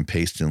copy and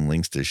pasting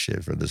links to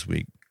shit for this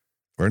week.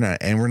 We're not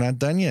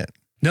done yet.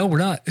 No, we're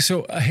not.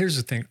 So here's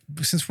the thing.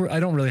 Since I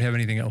don't really have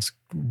anything else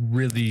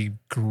really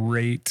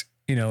great,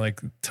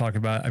 talk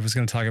about. I was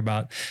going to talk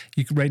about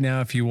right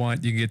now. If you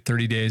want, you can get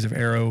 30 days of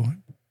Arrow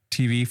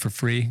TV for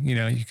free.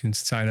 You can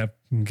sign up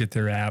and get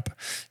their app.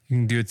 You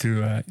can do it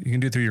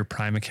through your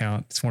Prime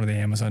account. It's one of the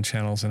Amazon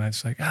channels, and I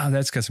was like,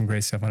 that's got some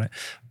great stuff on it.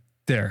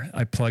 There,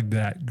 I plugged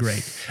that.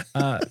 Great.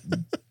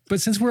 But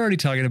since we're already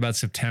talking about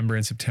September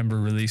and September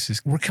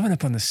releases, we're coming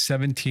up on the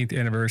 17th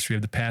anniversary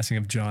of the passing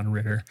of John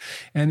Ritter.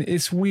 And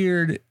it's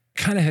weird,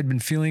 kind of had been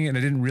feeling it, and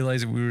I didn't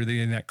realize that we were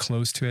getting that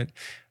close to it.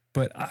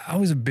 But I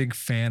was a big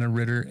fan of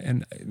Ritter.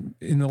 And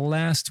in the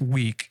last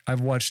week,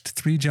 I've watched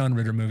 3 John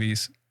Ritter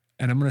movies.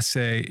 And I'm going to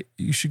say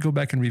you should go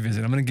back and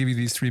revisit. I'm going to give you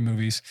these 3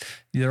 movies.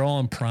 They're all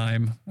on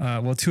Prime. 2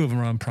 of them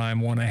are on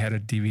Prime. One I had a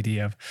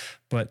DVD of.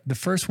 But the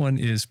first one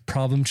is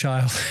Problem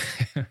Child.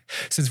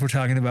 Since we're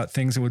talking about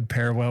things that would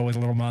pair well with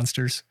Little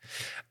Monsters,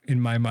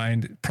 in my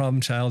mind,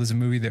 Problem Child is a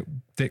movie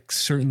that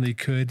certainly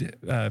could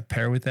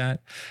pair with that.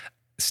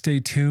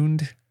 Stay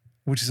Tuned,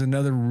 which is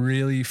another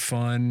really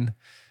fun,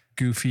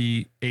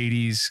 goofy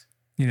 80s.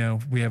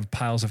 We have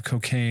piles of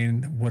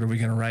cocaine. What are we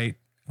going to write?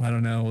 I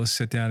don't know. Let's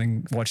sit down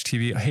and watch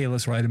TV. Hey,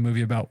 let's write a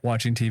movie about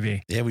watching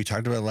TV. Yeah, we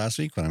talked about it last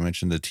week when I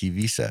mentioned the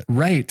TV set.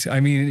 Right.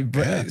 I mean,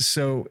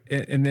 so,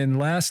 and then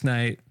last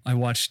night I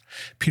watched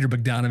Peter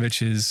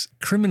Bogdanovich's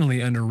criminally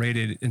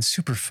underrated and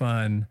super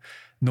fun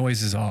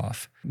Noises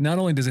Off. Not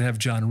only does it have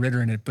John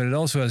Ritter in it, but it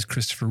also has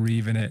Christopher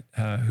Reeve in it,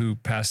 who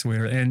passed away,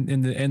 and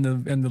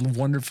the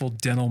wonderful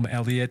Denholm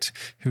Elliott,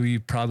 who you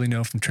probably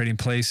know from Trading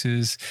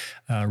Places,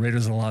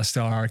 Raiders of the Lost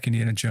Ark,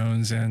 Indiana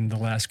Jones, and The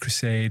Last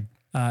Crusade.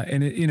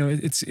 And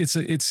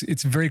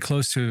it's very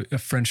close to a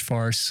French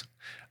farce.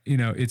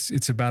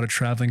 It's about a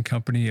traveling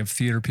company of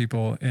theater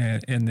people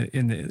and in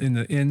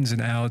the ins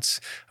and outs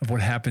of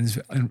what happens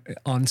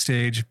on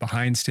stage,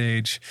 behind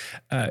stage.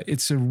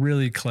 It's a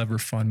really clever,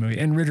 fun movie,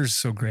 and Ritter's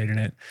so great in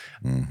it.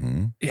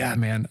 Mm-hmm. Yeah,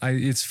 man.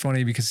 It's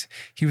funny because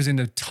he was in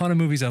a ton of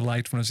movies I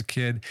liked when I was a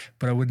kid,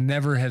 but I would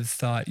never have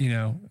thought,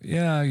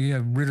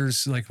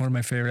 Ritter's like one of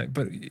my favorite.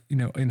 But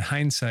in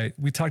hindsight,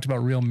 we talked about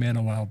Real Men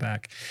a while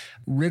back.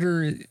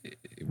 Ritter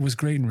was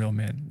great in Real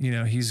Men.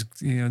 He's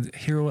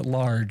Hero at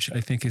Large,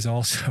 I think, is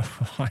also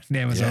on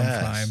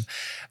Amazon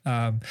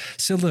Prime.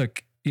 So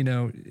look, you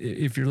know,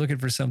 if you're looking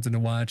for something to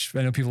watch,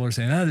 I know people are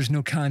saying, oh, there's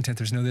no content,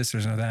 there's no this,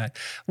 there's no that.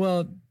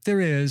 Well, there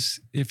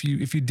is, if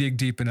you dig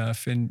deep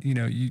enough, and, you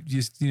know, you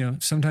just, you know,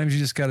 sometimes you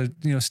just got to,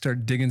 you know,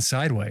 start digging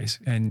sideways,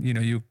 and, you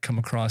know, you come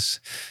across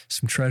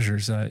some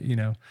treasures, you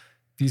know,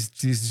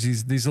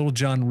 these little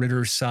John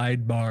Ritter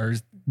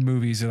sidebars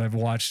movies that I've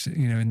watched,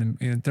 you know,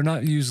 they're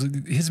not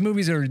usually, his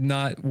movies are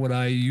not what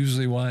I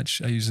usually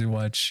watch. I usually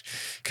watch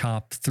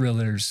cop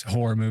thrillers,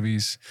 horror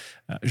movies,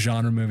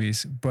 genre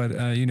movies.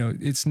 But, you know,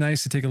 it's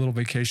nice to take a little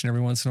vacation every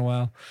once in a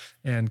while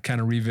and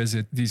kind of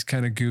revisit these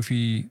kind of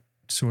goofy,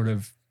 sort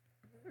of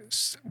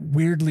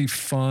weirdly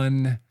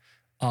fun,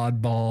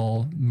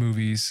 oddball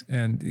movies,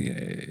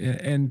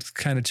 and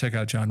kind of check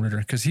out John Ritter,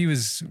 because he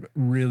was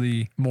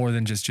really more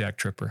than just Jack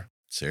Tripper.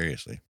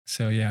 Seriously.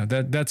 So yeah,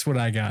 that's what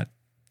I got.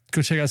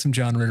 Go check out some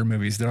John Ritter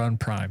movies. They're on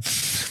Prime.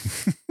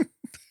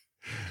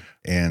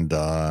 And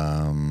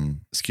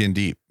Skin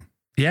Deep.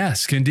 Yeah,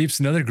 Skin Deep's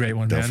another great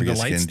one, man. The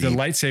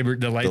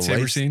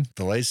lightsaber scene.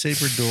 The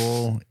lightsaber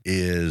duel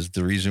is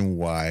the reason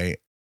why,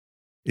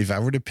 if I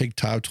were to pick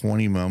top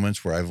 20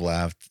 moments where I've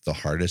laughed the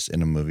hardest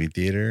in a movie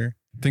theater.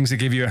 Things that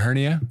give you a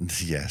hernia?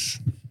 Yes.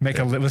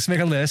 Let's make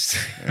a list.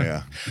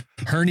 Yeah.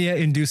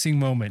 Hernia-inducing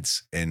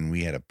moments. And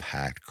we had a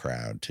packed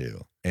crowd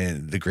too.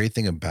 And the great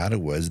thing about it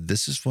was,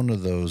 this is one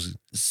of those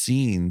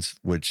scenes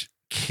which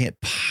can't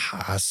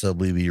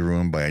possibly be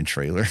ruined by a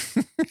trailer.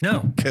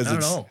 No, not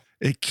at all.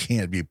 It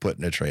can't be put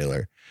in a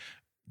trailer.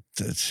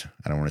 I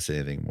don't want to say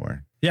anything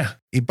more. Yeah.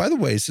 By the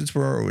way, since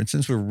we've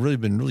really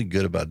been really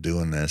good about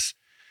doing this,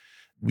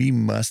 we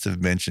must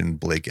have mentioned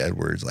Blake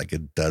Edwards like a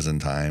dozen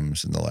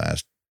times in the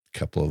last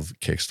couple of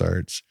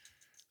Kickstarts.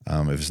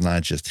 If it's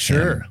not just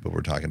him, but we're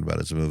talking about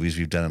his movies,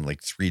 we've done it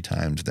like 3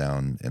 times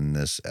down in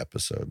this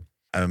episode.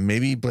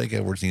 Maybe Blake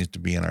Edwards needs to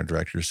be in our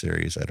director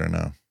series. I don't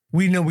know.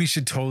 We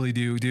should totally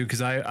do,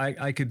 because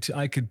I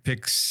could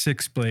pick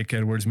 6 Blake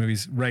Edwards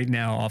movies right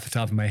now off the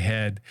top of my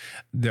head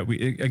that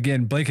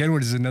Blake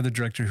Edwards is another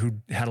director who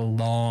had a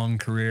long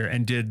career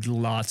and did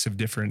lots of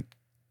different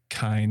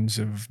kinds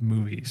of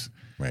movies.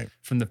 Right.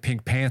 From the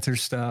Pink Panther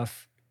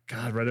stuff,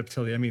 God, right up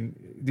till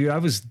dude, I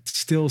was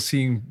still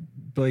seeing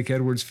Blake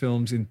Edwards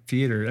films in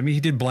theater. I mean,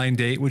 he did Blind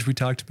Date, which we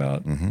talked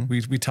about. Mm-hmm.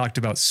 We talked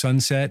about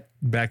Sunset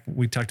back.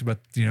 We talked about,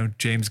 you know,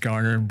 James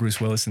Garner and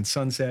Bruce Willis in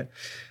Sunset.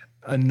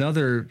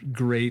 Another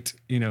great,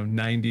 you know,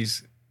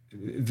 90s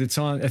that's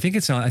on, I think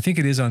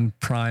it is on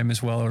Prime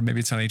as well, or maybe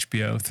it's on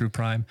HBO through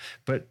Prime.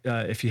 But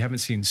if you haven't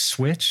seen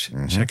Switch,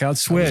 check out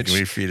Switch. I was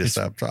waiting for you to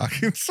stop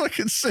talking so I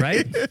can say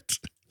it.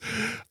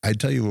 I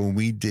tell you, when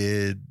we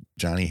did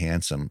Johnny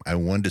Handsome, I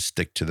wanted to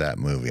stick to that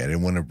movie. I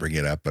didn't want to bring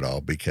it up at all,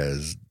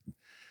 because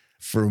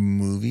for a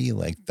movie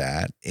like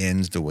that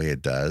ends the way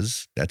it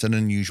does, that's an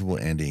unusual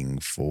ending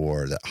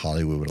for that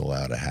Hollywood would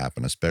allow to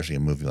happen, especially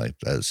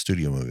a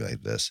studio movie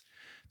like this,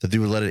 that they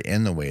would let it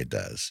end the way it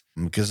does.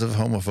 Because of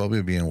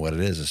homophobia being what it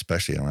is,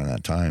 especially around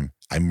that time,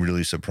 I'm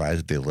really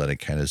surprised that they let it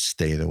kind of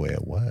stay the way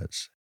it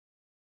was.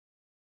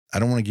 I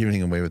don't want to give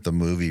anything away with the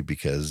movie,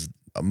 because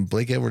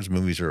Blake Edwards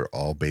movies are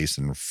all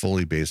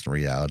fully based in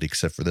reality,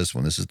 except for this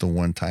one. This is the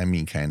one time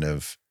he kind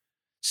of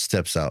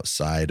steps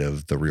outside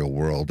of the real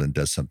world and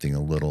does something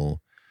a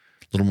little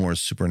more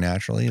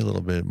supernaturally, a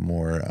little bit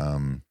more. I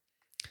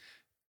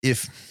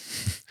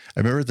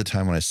remember at the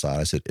time when I saw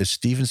it, I said, if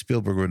Steven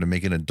Spielberg were to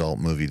make an adult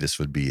movie, this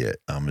would be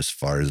it. As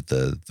far as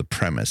the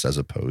premise, as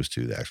opposed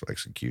to the actual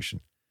execution.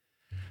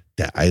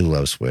 I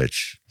love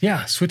Switch.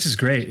 Yeah, Switch is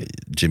great.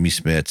 Jimmy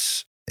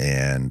Smits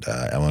and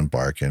Ellen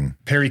Barkin,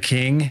 Perry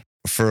King.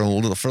 For a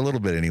little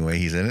bit anyway,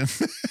 he's in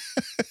it.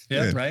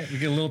 Yeah, right. We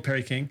get a little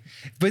Perry King,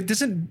 but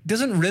doesn't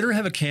Ritter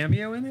have a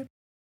cameo in it?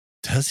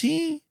 Does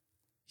he?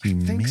 I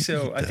think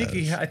so. I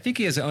think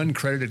he has an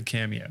uncredited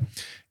cameo.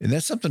 And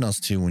that's something else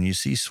too. When you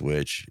see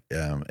Switch,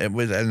 and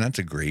that's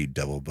a great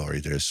double bill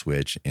right there,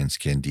 Switch and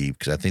Skin Deep,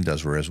 because I think they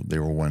were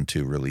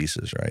 1-2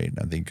 releases, right?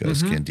 I think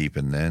Skin Deep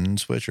and then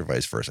Switch, or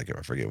vice versa.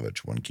 I forget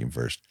which one came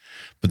first,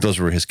 but those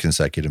were his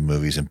consecutive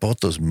movies, and both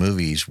those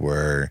movies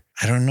were,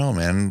 I don't know,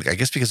 man. I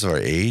guess because of our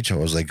age, I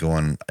was like oh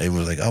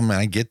man,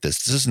 I get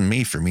this. This isn't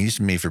made for me. This is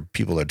made for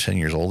people that are 10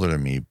 years older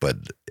than me, but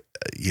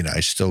you know, I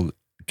still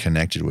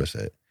connected with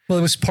it. Well,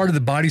 it was part of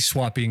the body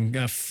swapping.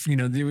 You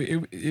know,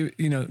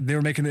 they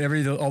were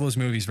making all those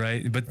movies,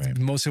 right? But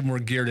most of them were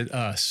geared at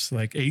us,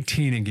 like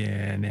 18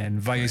 Again and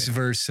vice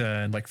versa,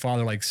 and like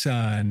Father Like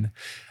Son.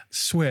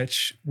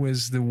 Switch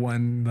was the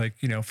one,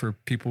 like, you know, for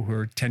people who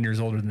are 10 years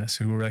older than us,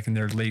 who were like in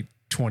their late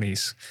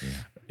 20s. Yeah.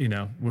 You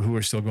know, who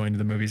were still going to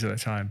the movies at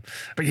the time.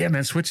 But yeah,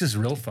 man, Switch is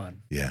real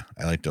fun. Yeah,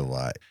 I liked it a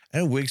lot.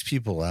 And it wigs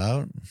people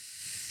out,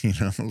 you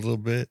know, a little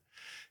bit.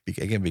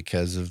 Again,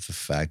 because of the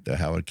fact that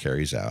how it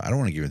carries out. I don't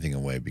want to give anything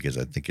away, because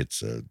I think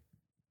it's a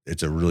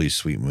really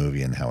sweet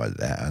movie, and how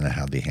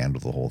they handle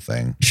the whole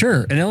thing.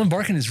 Sure. And Ellen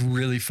Barkin is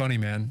really funny,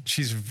 man.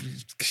 She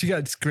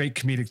got great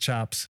comedic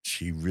chops.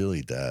 She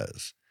really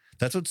does.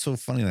 That's what's so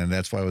funny, and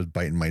that's why I was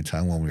biting my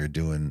tongue when we were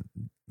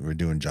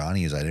doing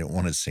Johnny, is I didn't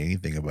want to say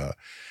anything about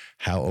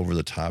how over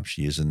the top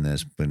she is in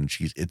this, but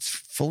it's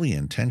fully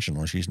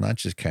intentional. She's not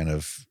just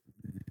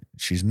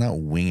she's not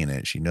winging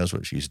it. She knows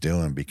what she's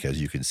doing,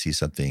 because you can see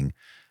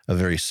a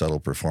very subtle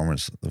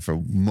performance,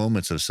 for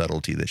moments of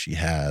subtlety that she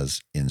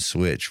has in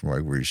Switch,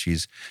 where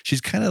she's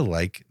kind of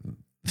like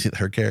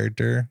her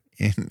character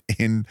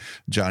in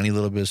Johnny a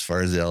little bit as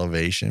far as the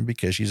elevation,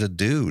 because she's a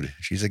dude,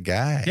 she's a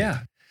guy. Yeah.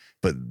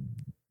 But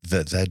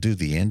that dude,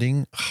 the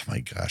ending, oh my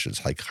gosh,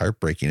 it's like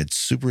heartbreaking. It's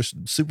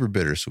super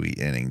bittersweet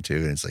ending too.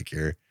 And it's like,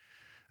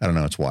 I don't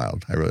know, it's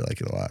wild. I really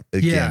like it a lot.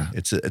 Again,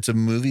 it's a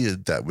movie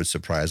that would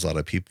surprise a lot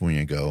of people when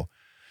you go,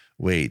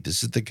 wait,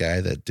 this is the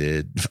guy that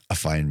did A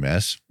Fine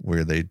Mess,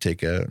 where they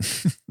take a.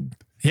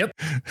 Yep,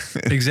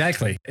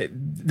 exactly.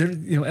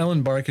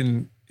 Ellen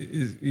Barkin,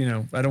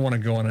 I don't want to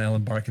go on an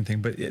Ellen Barkin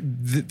thing, but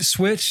the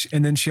Switch,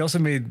 and then she also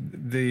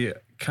made the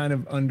kind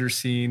of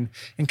underseen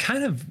and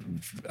kind of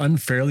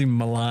unfairly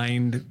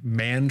maligned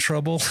Man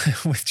Trouble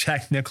with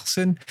Jack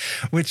Nicholson,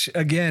 which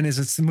again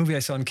it's the movie I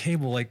saw on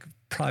cable like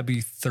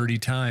probably 30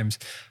 times.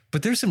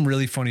 But there's some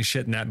really funny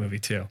shit in that movie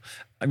too.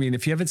 I mean,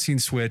 if you haven't seen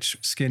Switch,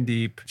 Skin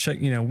Deep, check.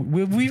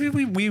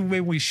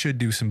 We should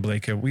do some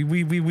Blako.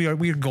 We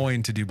are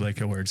going to do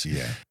Blako words.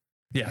 Yeah.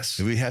 Yes.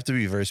 We have to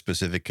be very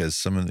specific, because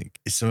some of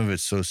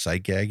it's so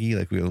sight gaggy.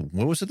 Like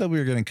what was it that we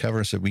were going to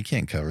cover? So we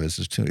can't cover this.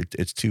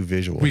 It's too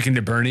visual. Weekend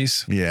at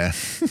Bernie's. Yeah,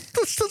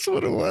 that's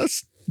what it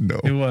was. No,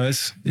 it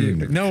was.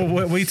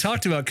 No, we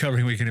talked about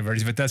covering Weekend at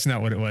Bernie's, but that's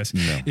not what it was.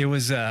 No. It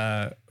was.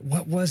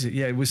 What was it?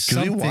 Yeah, it was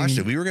something. We watched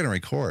it. We were going to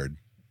record.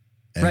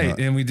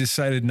 And we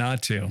decided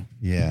not to.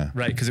 Yeah.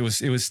 Right, because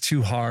it was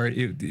too hard.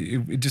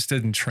 It just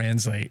didn't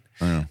translate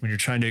when you're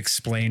trying to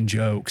explain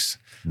jokes.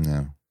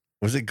 No.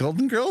 Was it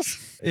Golden Girls?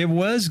 It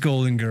was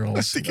Golden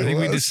Girls.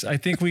 I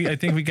think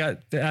we got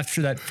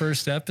after that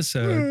first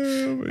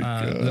episode,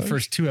 the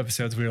first 2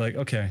 episodes, we were like,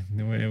 okay,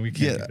 we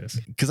can't do this.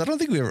 Because I don't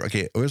think we ever.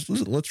 Okay,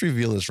 let's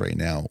reveal this right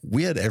now.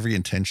 We had every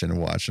intention of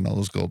watching all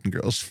those Golden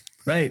Girls.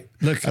 Right.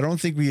 Look, I don't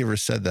think we ever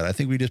said that. I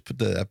think we just put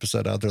the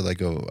episode out there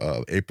like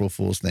a April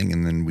Fool's thing,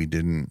 and then we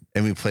didn't,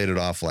 and we played it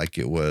off like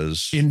it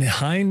was. In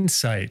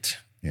hindsight,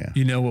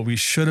 yeah. What we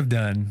should have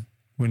done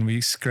when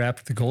we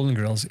scrapped the Golden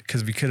Girls,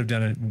 because we could have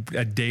done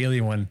a daily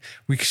one.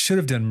 We should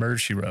have done Murder,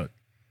 She Wrote.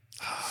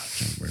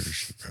 Murder,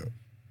 She Wrote.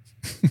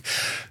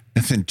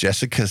 And then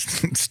Jessica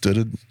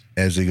stood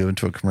as they go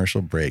into a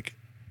commercial break,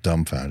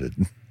 dumbfounded.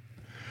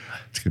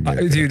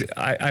 Dude,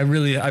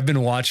 I've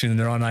been watching, and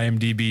they're on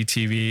IMDb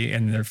TV,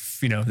 and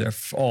they're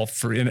all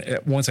for.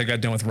 Once I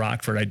got done with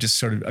Rockford,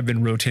 I've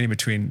been rotating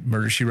between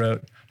Murder, She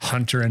Wrote,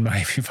 Hunter, and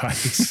Miami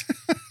Vice.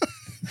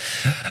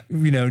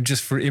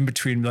 Just for in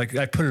between, like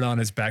I put it on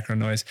as background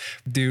noise.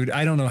 Dude,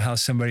 I don't know how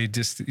somebody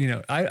just,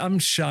 I'm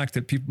shocked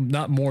that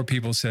not more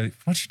people said,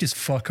 why don't you just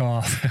fuck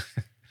off?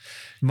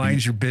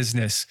 Mind your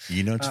business.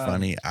 It's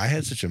funny. I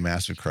had such a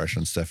massive crush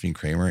on Stephanie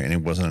Kramer, and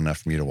it wasn't enough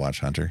for me to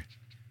watch Hunter.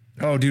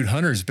 Oh, dude,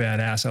 Hunter's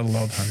badass. I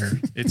love Hunter.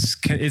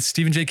 It's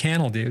Stephen J.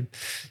 Cannell, dude.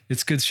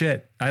 It's good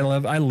shit. I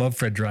love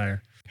Fred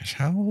Dryer. Gosh,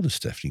 how old is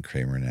Stephanie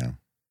Kramer now?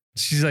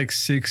 She's like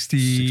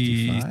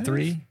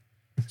 63.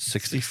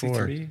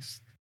 64.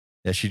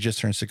 Yeah, she just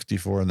turned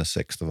 64 on the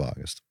 6th of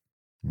August.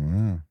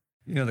 Wow.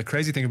 The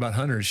crazy thing about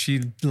Hunter is she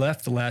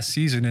left the last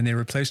season, and they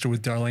replaced her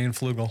with Darlene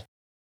Flugel.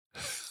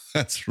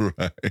 That's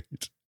right.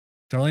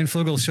 Darlene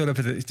Flugel showed up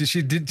at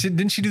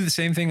didn't she do the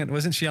same thing?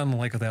 Wasn't she on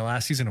like the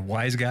last season of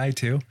Wise Guy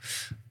too?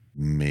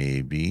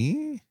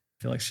 Maybe.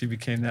 I feel like she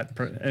became that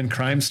and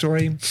Crime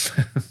Story.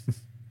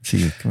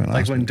 See,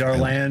 like when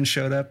Darlene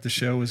showed up, the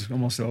show was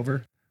almost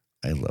over.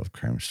 I love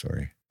Crime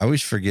Story. I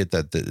always forget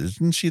that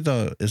isn't she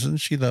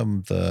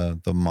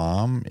the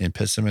mom in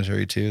Pet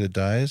Sematary 2 that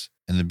dies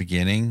in the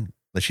beginning?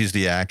 Like she's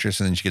the actress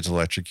and then she gets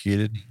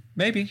electrocuted.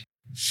 Maybe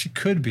she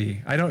could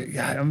be.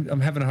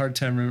 I'm having a hard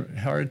time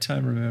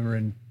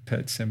remembering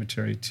Pet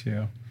Sematary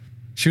 2.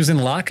 She was in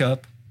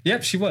Lockup.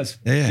 Yep, she was.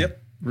 Yeah. Yep.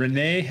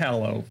 Renee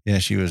Hallow. Yeah,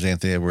 she was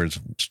Anthony Edwards'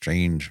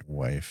 strange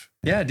wife.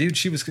 Yeah, dude,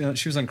 she was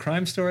on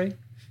Crime Story.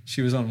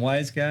 She was on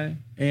Wise Guy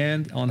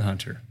and on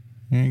Hunter.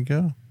 There you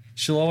go.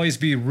 She'll always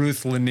be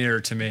Ruth Lanier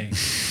to me.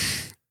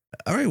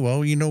 All right. Well,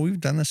 we've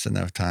done this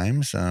enough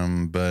times,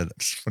 but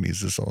as funny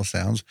as this all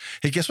sounds,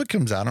 hey, guess what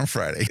comes out on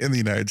Friday in the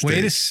United States?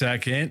 Wait a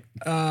second.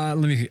 Let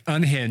me see.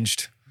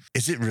 Unhinged.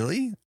 Is it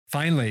really?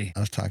 Finally. I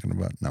was talking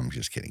about, no, I'm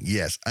just kidding.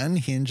 Yes.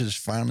 Unhinged is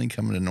finally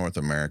coming to North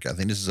America. I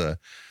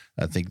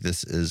think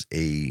this is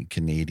a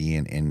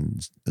Canadian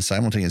and a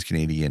simultaneous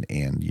Canadian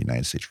and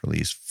United States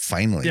release.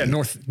 Finally. Yeah.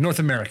 North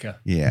America.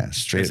 Yeah.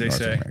 Straight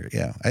North America.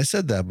 Yeah. I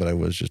said that, but I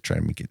was just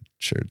trying to make it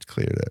sure it's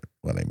clear that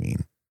what I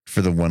mean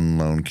for the one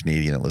lone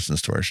Canadian that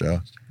listens to our show.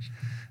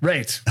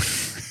 Right.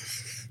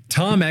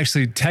 Tom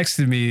actually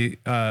texted me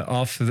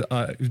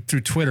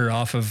through Twitter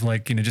off of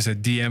just a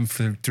DM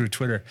through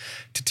Twitter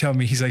to tell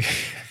me, he's like,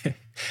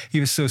 he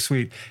was so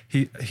sweet.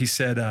 He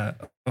said,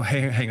 oh,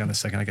 hang on a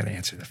second. I got to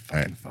answer the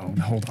fucking phone.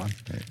 Hold on.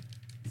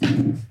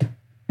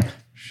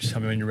 Just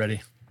tell me when you're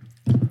ready.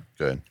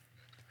 Good.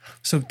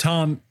 So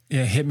Tom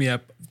hit me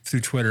up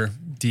through Twitter,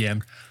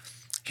 DM.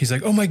 He's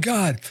like, oh my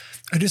God,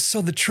 I just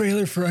saw the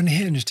trailer for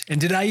Unhinged.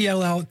 And did I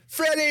yell out,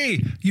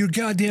 Freddie, you're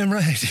goddamn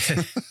right.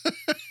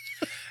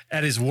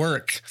 At his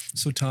work.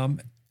 So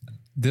Tom,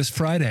 this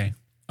Friday,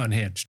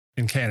 Unhinged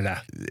in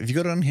Canada. If you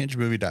go to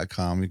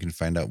unhingedmovie.com, you can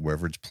find out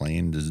wherever it's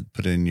playing. Just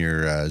put in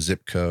your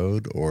zip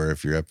code, or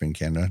if you're up in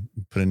Canada,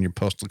 put in your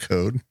postal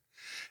code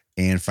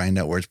and find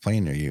out where it's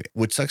playing near you.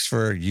 What sucks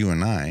for you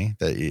and I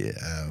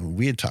that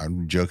we had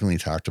jokingly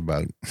talked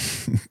about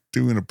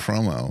doing a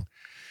promo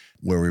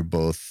where we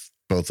both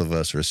of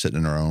us are sitting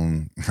in our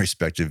own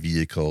respective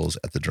vehicles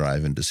at the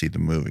drive-in to see the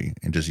movie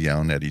and just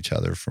yelling at each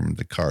other from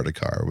the car to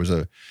car. It was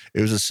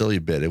a silly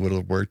bit. It would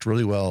have worked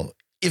really well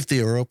if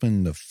they were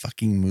opening the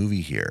fucking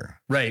movie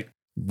here. Right.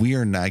 We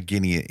are not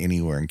getting it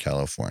anywhere in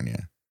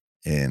California.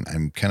 And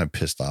I'm kind of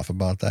pissed off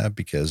about that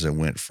because it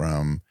went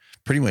from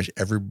pretty much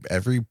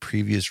every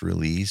previous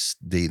release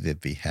date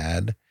that they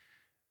had,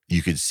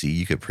 you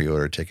could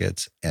pre-order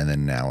tickets, and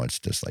then now it's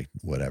just like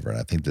whatever. And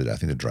I think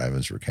the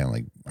drive-ins were kind of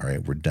like, all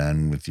right, we're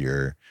done with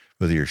your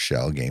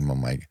shell game.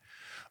 I'm like,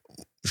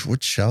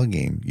 what shell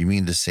game? You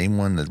mean the same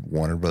one that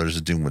Warner Brothers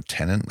is doing with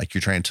Tenet? Like,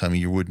 you're trying to tell me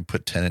you wouldn't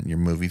put Tenet in your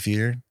movie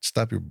theater?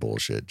 Stop your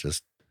bullshit.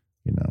 Just,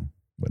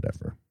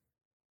 whatever.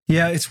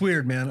 Yeah, it's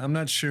weird, man. I'm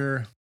not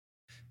sure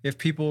if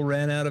people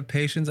ran out of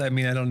patience. I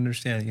mean, I don't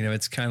understand.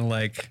 It's kind of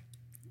like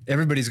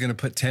everybody's going to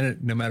put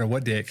Tenet no matter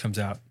what day it comes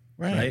out.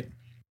 Right?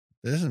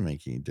 It doesn't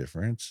make any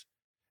difference.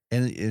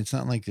 And it's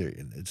not like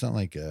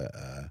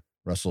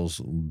Russell's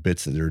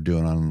bits that they're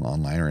doing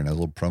online right now,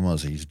 little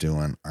promos that he's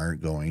doing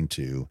aren't going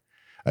to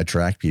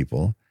attract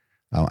people.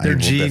 They're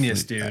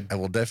genius, dude. I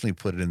will definitely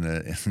put it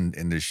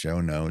in the show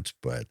notes,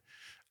 but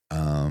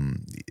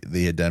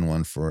they had done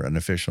an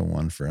official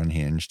one for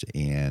Unhinged,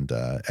 and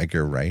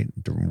Edgar Wright,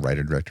 the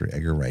writer-director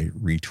Edgar Wright,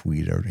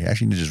 retweeted. He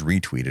actually just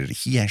retweeted it.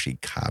 He actually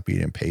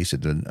copied and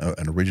pasted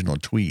an original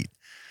tweet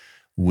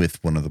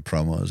with one of the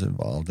promos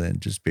involved,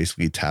 and just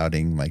basically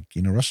touting, like,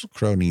 Russell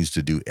Crowe needs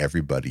to do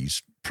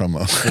everybody's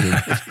promo.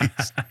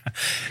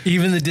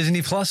 Even the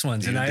Disney Plus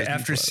ones. And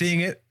after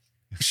seeing it,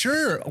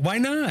 sure, why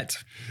not?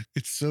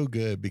 It's so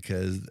good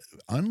because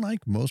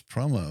unlike most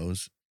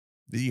promos,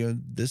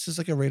 this is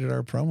like a rated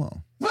R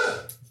promo.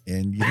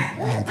 And you don't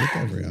really get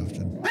that very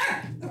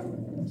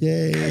often.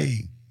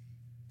 Yay.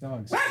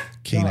 Dogs.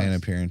 Canine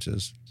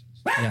appearances.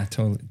 Yeah,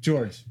 totally.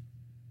 George.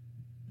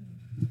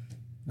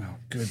 Oh,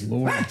 good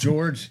Lord.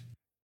 George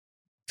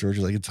is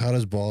like, it's hot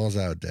as balls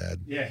out,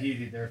 Dad. Yeah,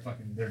 they're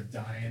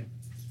dying.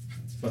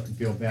 Fucking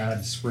feel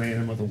bad. Spraying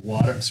them with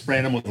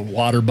a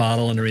water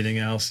bottle and everything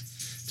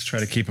else to try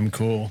to keep them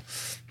cool.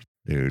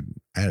 Dude,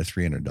 I had a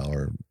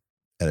 $300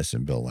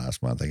 Edison bill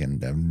last month. I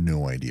have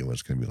no idea what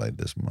it's going to be like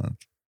this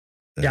month.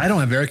 Yeah, I don't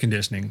have air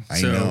conditioning.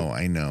 I know.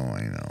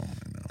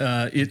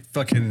 It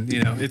fucking,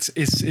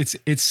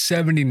 it's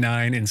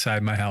 79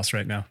 inside my house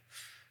right now,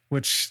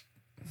 which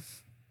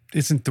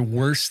isn't the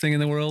worst thing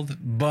in the world,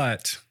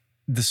 but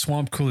the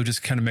swamp cooler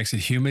just kind of makes it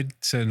humid.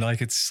 So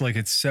it's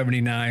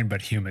 79,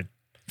 but humid.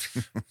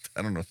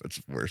 I don't know if it's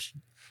worse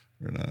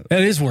or not.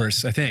 It is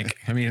worse, I think.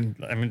 I mean,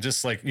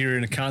 just like you're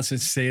in a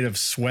constant state of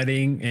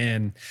sweating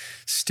and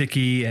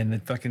sticky, and the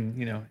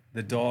fucking,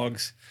 the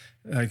dogs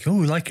like, oh,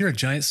 like you're a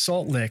giant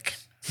salt lick.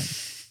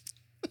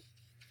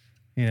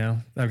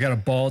 I've got a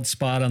bald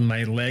spot on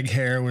my leg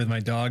hair where my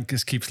dog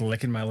just keeps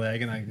licking my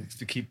leg, and I have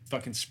to keep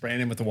fucking spraying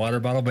him with the water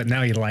bottle, but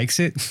now he likes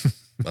it.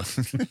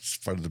 It's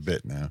part of the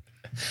bit now.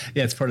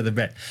 Yeah, it's part of the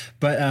bit.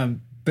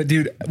 But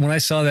dude, when I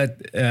saw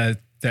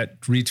that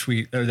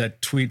retweet or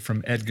that tweet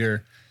from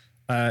Edgar,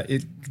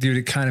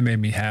 it kind of made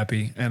me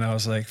happy. And I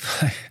was like,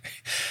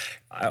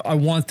 I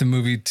want the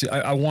movie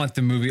I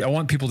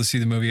want people to see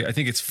the movie. I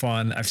think it's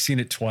fun. I've seen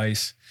it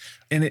twice.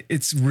 And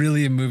it's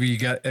really a movie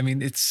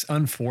it's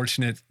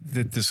unfortunate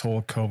that this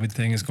whole COVID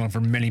thing is going for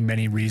many,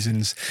 many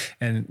reasons.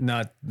 And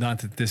not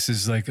that this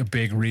is like a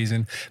big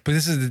reason, but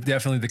this is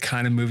definitely the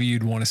kind of movie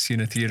you'd want to see in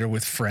a theater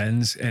with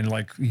friends and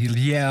like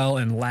yell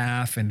and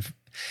laugh and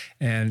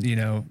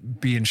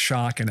be in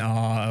shock and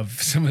awe of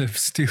some of the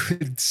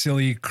stupid,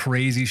 silly,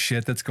 crazy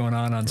shit that's going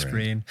on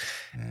screen.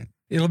 Right.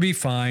 It'll be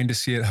fine to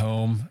see at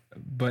home,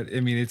 but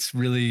it's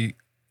really,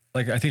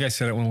 like, I think I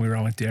said it when we were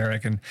on with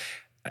Derek, and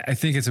I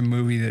think it's a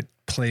movie that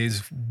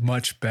plays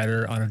much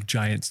better on a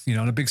giant,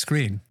 on a big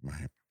screen.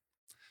 Right.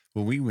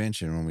 Well, we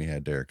mentioned when we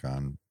had Derek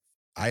on,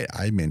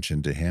 I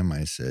mentioned to him,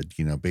 I said,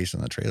 based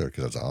on the trailer,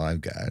 because that's all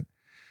I've got,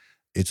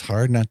 it's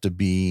hard not to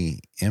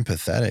be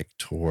empathetic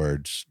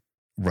towards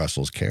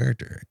Russell's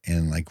character.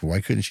 And like,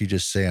 why couldn't she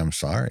just say, I'm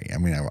sorry? I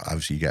mean,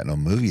 obviously you got no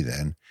movie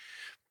then,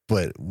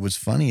 but what's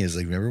funny is,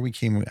 like, remember I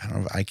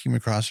don't know if I came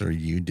across it or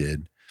you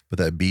did, but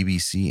that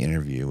BBC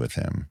interview with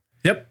him.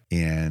 Yep.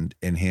 And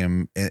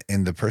him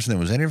and the person that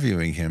was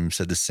interviewing him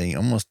said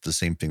almost the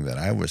same thing that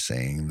I was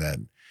saying, that,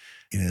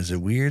 is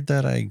it weird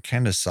that I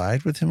kind of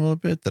side with him a little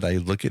bit, that I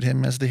look at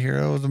him as the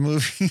hero of the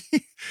movie?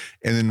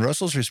 And then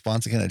Russell's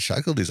response kind of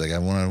chuckled. He's like, I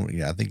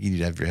think you need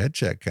to have your head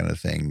checked, kind of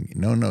thing.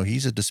 No,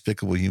 he's a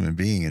despicable human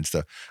being and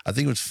stuff. I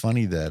think it was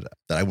funny that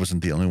I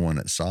wasn't the only one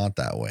that saw it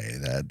that way,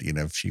 that,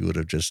 if she would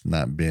have just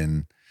not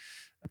been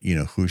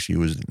who she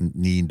was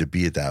needing to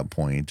be at that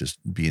point, just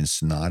being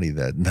snotty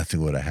that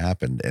nothing would have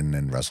happened. And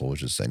then Russell was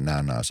just saying,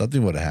 no,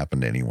 something would have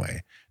happened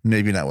anyway.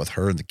 Maybe not with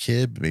her and the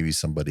kid, but maybe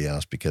somebody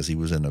else, because he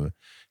was in a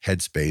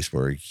headspace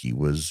where he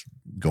was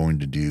going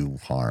to do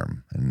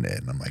harm. And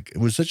I'm like, it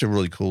was such a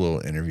really cool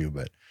little interview,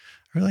 but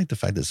I really like the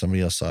fact that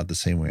somebody else saw it the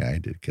same way I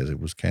did, because it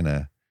was kind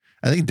of,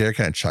 I think Derek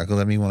kind of chuckled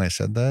at me when I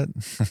said that.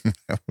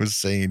 I was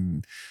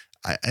saying,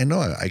 I know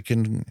why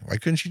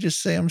couldn't she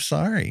just say, I'm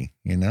sorry,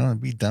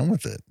 and be done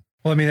with it?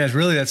 Well, I mean,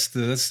 that's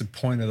the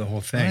point of the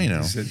whole thing. I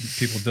know. Is that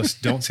people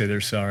just don't say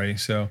they're sorry.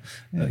 So,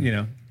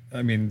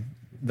 I mean,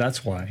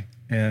 that's why.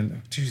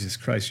 And Jesus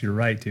Christ, you're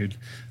right, dude.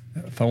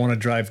 If I want to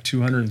drive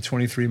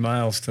 223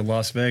 miles to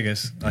Las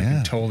Vegas, I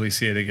can totally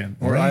see it again.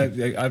 Or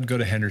I'd go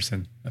to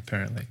Henderson,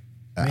 apparently.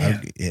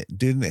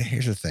 Dude,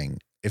 here's the thing.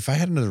 If I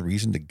had another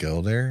reason to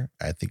go there,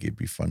 I think it'd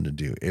be fun to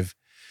do.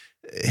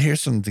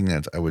 Here's something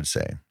that I would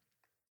say.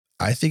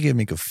 I think it'd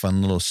make a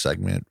fun little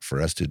segment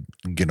for us to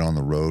get on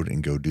the road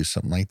and go do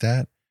something like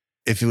that.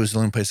 If it was the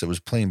only place that was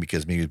playing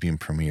because maybe it was being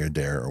premiered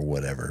there or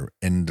whatever,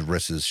 and the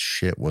rest of this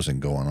shit wasn't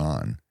going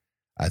on,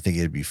 I think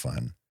it'd be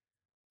fun.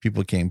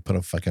 People can put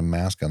a fucking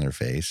mask on their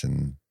face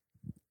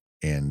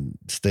and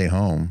stay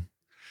home.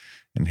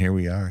 And here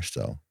we are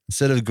still.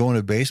 Instead of going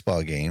to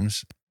baseball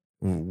games,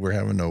 we're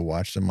having to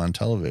watch them on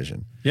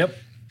television. Yep.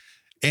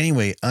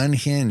 Anyway,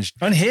 Unhinged.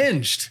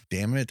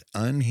 Damn it,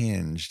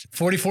 Unhinged.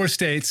 44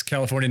 states,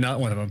 California not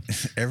one of them.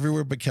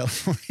 Everywhere but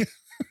California.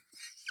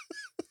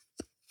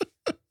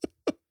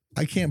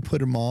 I can't put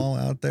them all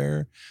out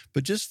there,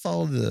 but just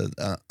follow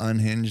the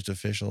Unhinged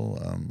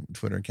official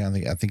Twitter account.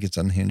 I think it's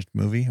Unhinged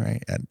Movie,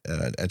 right,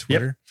 at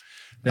Twitter.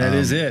 Yep. That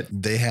is it.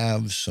 They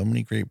have so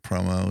many great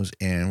promos,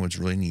 and what's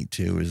really neat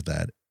too is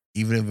that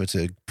even if it's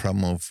a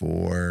promo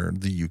for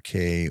the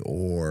UK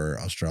or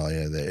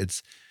Australia,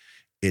 that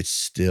it's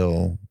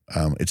still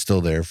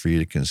there for you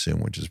to consume,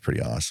 which is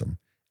pretty awesome.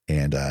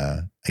 And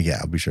I'll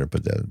be sure to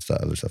put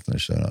that other stuff in the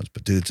show notes.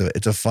 But dude,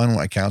 it's a fun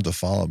account to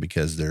follow,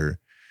 because they're,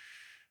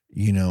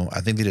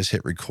 I think they just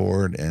hit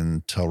record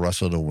and tell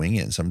Russell to wing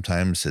it. And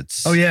sometimes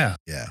it's yeah.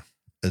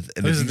 And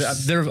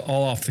they're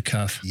all off the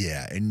cuff.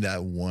 Yeah, and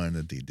that one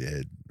that they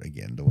did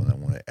again, the one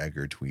that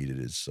Edgar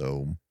tweeted, is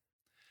so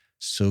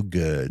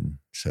good,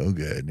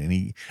 and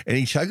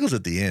he chuckles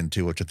at the end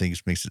too, which I think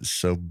makes it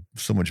so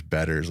much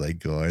better. Is like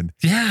going,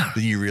 yeah.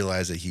 Then you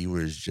realize that he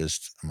was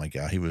just, oh my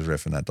god, he was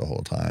riffing that the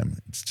whole time.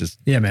 It's just,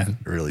 yeah, man.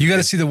 Really, you got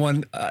to see the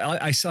one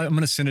I saw. I'm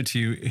going to send it to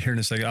you here in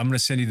a second. I'm going to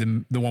send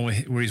you the one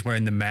where he's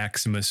wearing the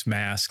Maximus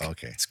mask.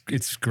 Okay,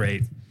 it's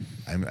great.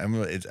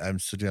 I'm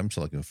so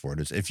looking forward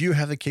to it. If you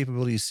have the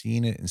capability of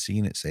seeing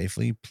it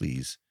safely,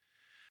 please.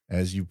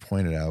 As you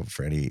pointed out,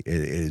 Freddie,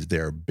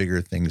 there are bigger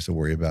things to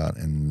worry about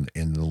in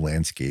the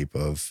landscape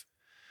of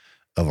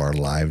our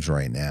lives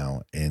right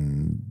now,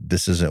 and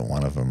this isn't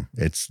one of them.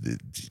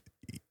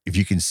 If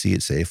you can see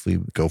it safely,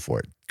 go for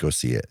it. Go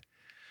see it.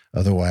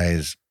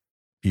 Otherwise,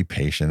 be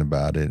patient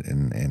about it,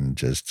 and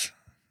just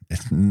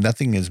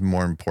nothing is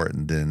more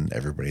important than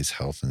everybody's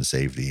health and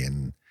safety,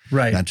 and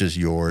not just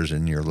yours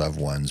and your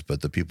loved ones, but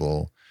the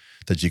people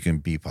that you can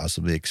be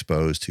possibly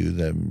exposed to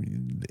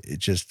them.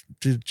 Just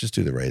do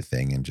the right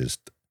thing, and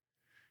just,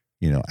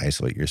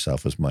 isolate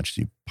yourself as much as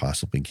you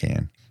possibly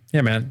can.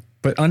 Yeah, man.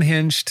 But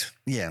Unhinged,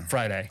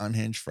 Friday,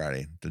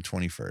 the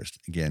 21st.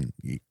 Again,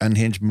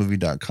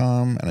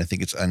 unhingedmovie.com. And I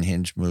think it's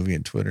Unhinged Movie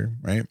on Twitter,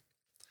 right?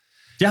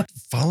 Yeah.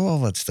 Follow all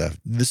that stuff.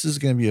 This is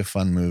going to be a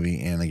fun movie.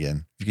 And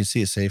again, if you can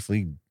see it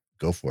safely,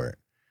 go for it.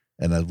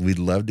 And we'd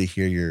love to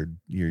hear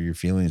your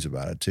feelings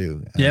about it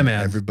too. Yeah,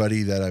 man. Every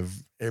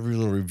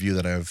little review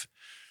that I've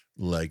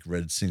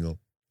read single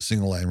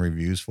line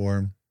reviews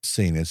for,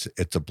 saying it's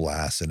a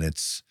blast. And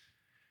it's,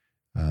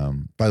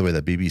 by the way,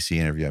 that BBC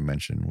interview I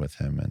mentioned with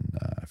him, and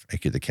I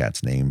forget the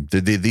cat's name.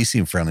 They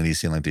seem friendly. They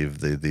seem like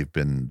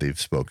they've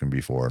spoken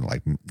before,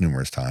 like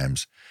numerous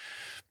times.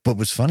 But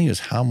what's funny is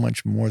how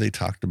much more they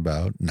talked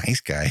about Nice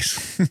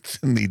Guys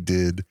than they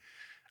did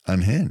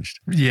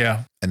Unhinged.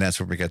 Yeah. And that's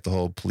where we got the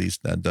whole police,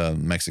 the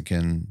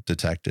Mexican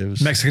detective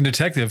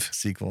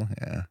sequel.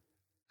 Yeah.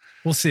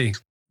 We'll see.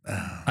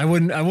 I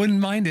wouldn't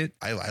mind it.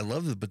 I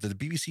love it. But the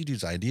BBC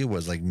dude's idea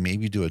was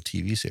maybe do a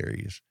TV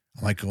series.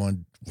 I'm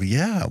going, well,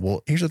 yeah.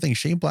 Well, here's the thing.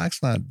 Shane Black's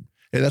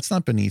that's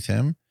not beneath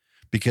him,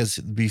 because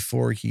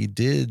before he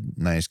did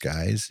Nice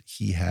Guys,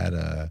 he had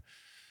an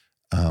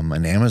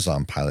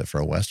Amazon pilot for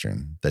a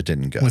Western that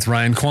didn't go. With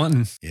Ryan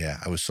Quanten.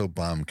 Yeah. I was so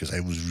bummed, because I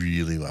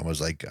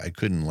was like, I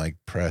couldn't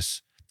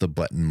press the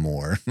button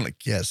more.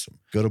 Yes,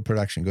 go to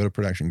production,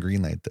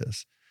 greenlight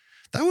this.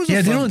 That was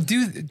they don't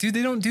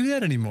do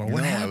that anymore.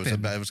 What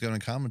happened? I was going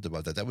to comment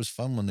about that. That was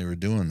fun when they were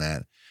doing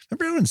that.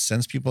 Remember how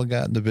incensed people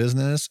got into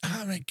business?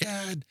 Oh my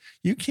God,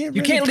 you can't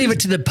leave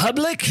it to the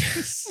public.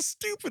 It's so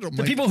stupid.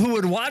 The people who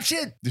would watch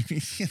it, the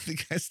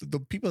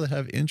people that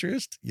have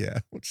interest. Yeah,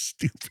 what's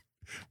stupid?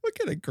 What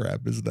kind of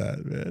crap is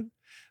that, man?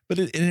 But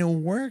it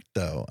worked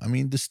though. I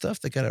mean, the stuff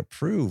that got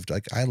approved.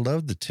 I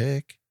love The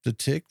Tick. The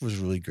Tick was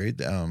really great.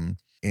 And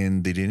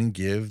they didn't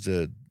give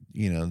the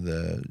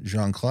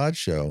Jean-Claude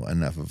show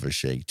enough of a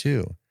shake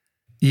too.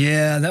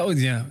 Yeah, that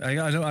was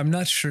I'm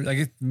not sure. Like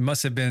it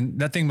must have been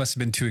that thing must have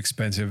been too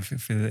expensive.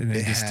 If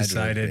they just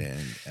decided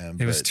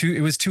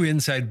it was too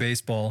inside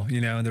baseball.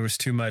 And there was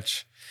too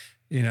much.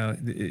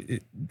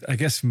 I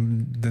guess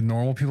the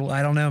normal people.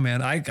 I don't know,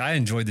 man. I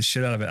enjoyed the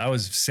shit out of it. I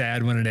was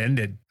sad when it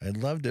ended. I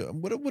loved it.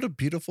 What a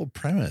beautiful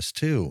premise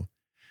too.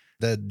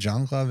 That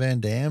Jean-Claude Van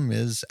Damme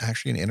is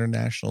actually an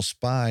international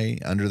spy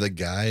under the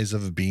guise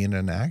of being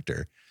an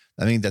actor.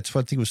 I mean, that's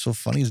what I think was so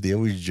funny is they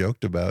always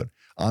joked about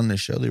on the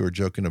show. They were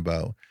joking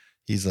about,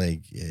 he's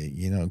like,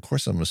 of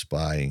course I'm a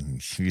spy.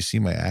 Have you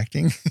seen my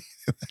acting?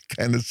 That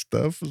kind of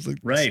stuff. It was like,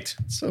 right.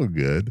 So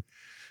good.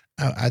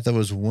 I thought it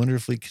was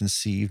wonderfully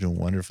conceived and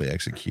wonderfully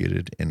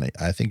executed. And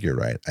I think you're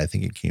right. I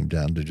think it came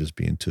down to just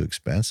being too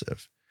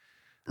expensive.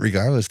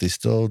 Regardless, they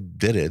still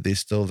did it.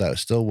 That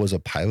still was a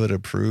pilot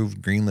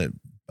approved, greenlit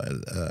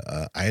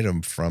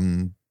item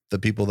from the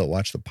people that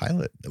watched the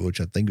pilot,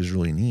 which I think is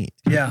really neat.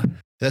 Yeah.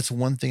 That's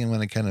one thing I'm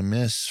going to kind of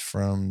miss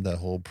from the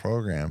whole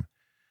program.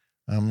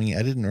 I mean,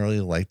 I didn't really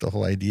like the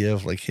whole idea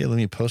of like, hey, let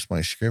me post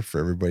my script for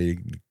everybody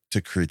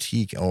to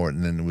critique. Oh,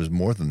 and then it was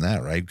more than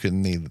that, right?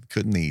 Couldn't they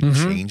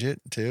change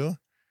it too?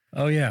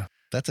 Oh yeah.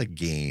 That's a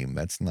game.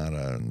 That's not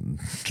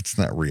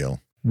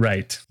real.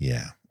 Right.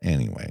 Yeah.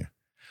 Anyway.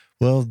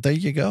 Well, there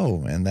you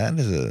go. And that's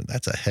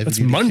a heavy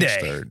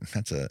kickstart.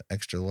 That's an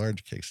extra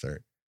large kickstart.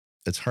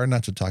 It's hard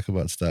not to talk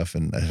about stuff.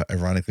 And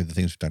ironically, the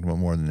things we talked about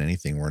more than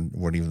anything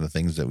weren't even the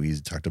things that we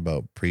talked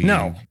about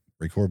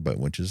pre-record, but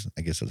which is,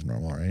 I guess that's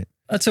normal, right?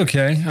 That's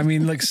okay. I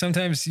mean, like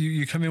sometimes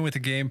you come in with a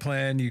game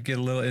plan, you get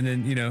a little, and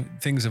then,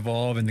 things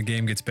evolve and the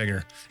game gets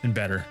bigger and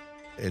better.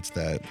 It's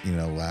that,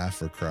 laugh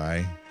or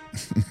cry.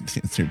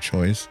 It's your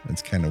choice.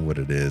 That's kind of what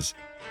it is.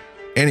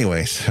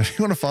 Anyway, so if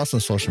you want to follow us on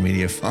social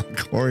media, follow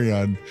Corey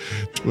on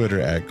Twitter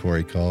at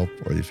Corey Culp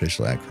or the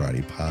official at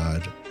Karate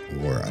Pod,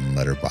 or on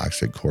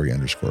Letterboxd at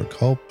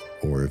Corey_Culp,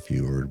 or if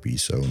you were to be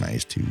so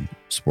nice to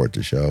support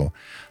the show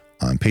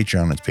on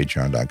Patreon, it's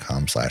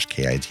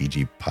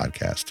patreon.com/KITG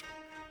podcast.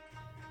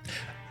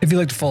 If you'd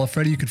like to follow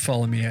Freddie, you could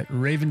follow me at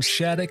Raven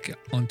Shattuck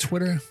on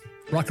Twitter,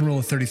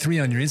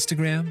 Rock'n'Roller33 on your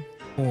Instagram,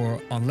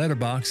 or on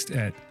Letterboxd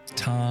at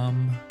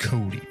Tom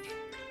Cody.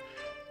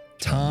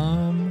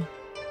 Tom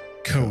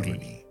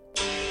Cody.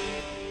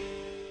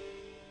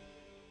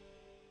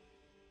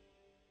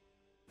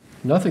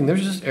 Nothing,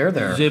 there's just air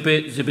there. Zip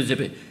it, zip it, zip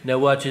it. Now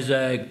watch as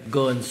I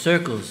go in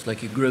circles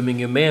like you're grooming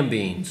your man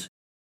beans.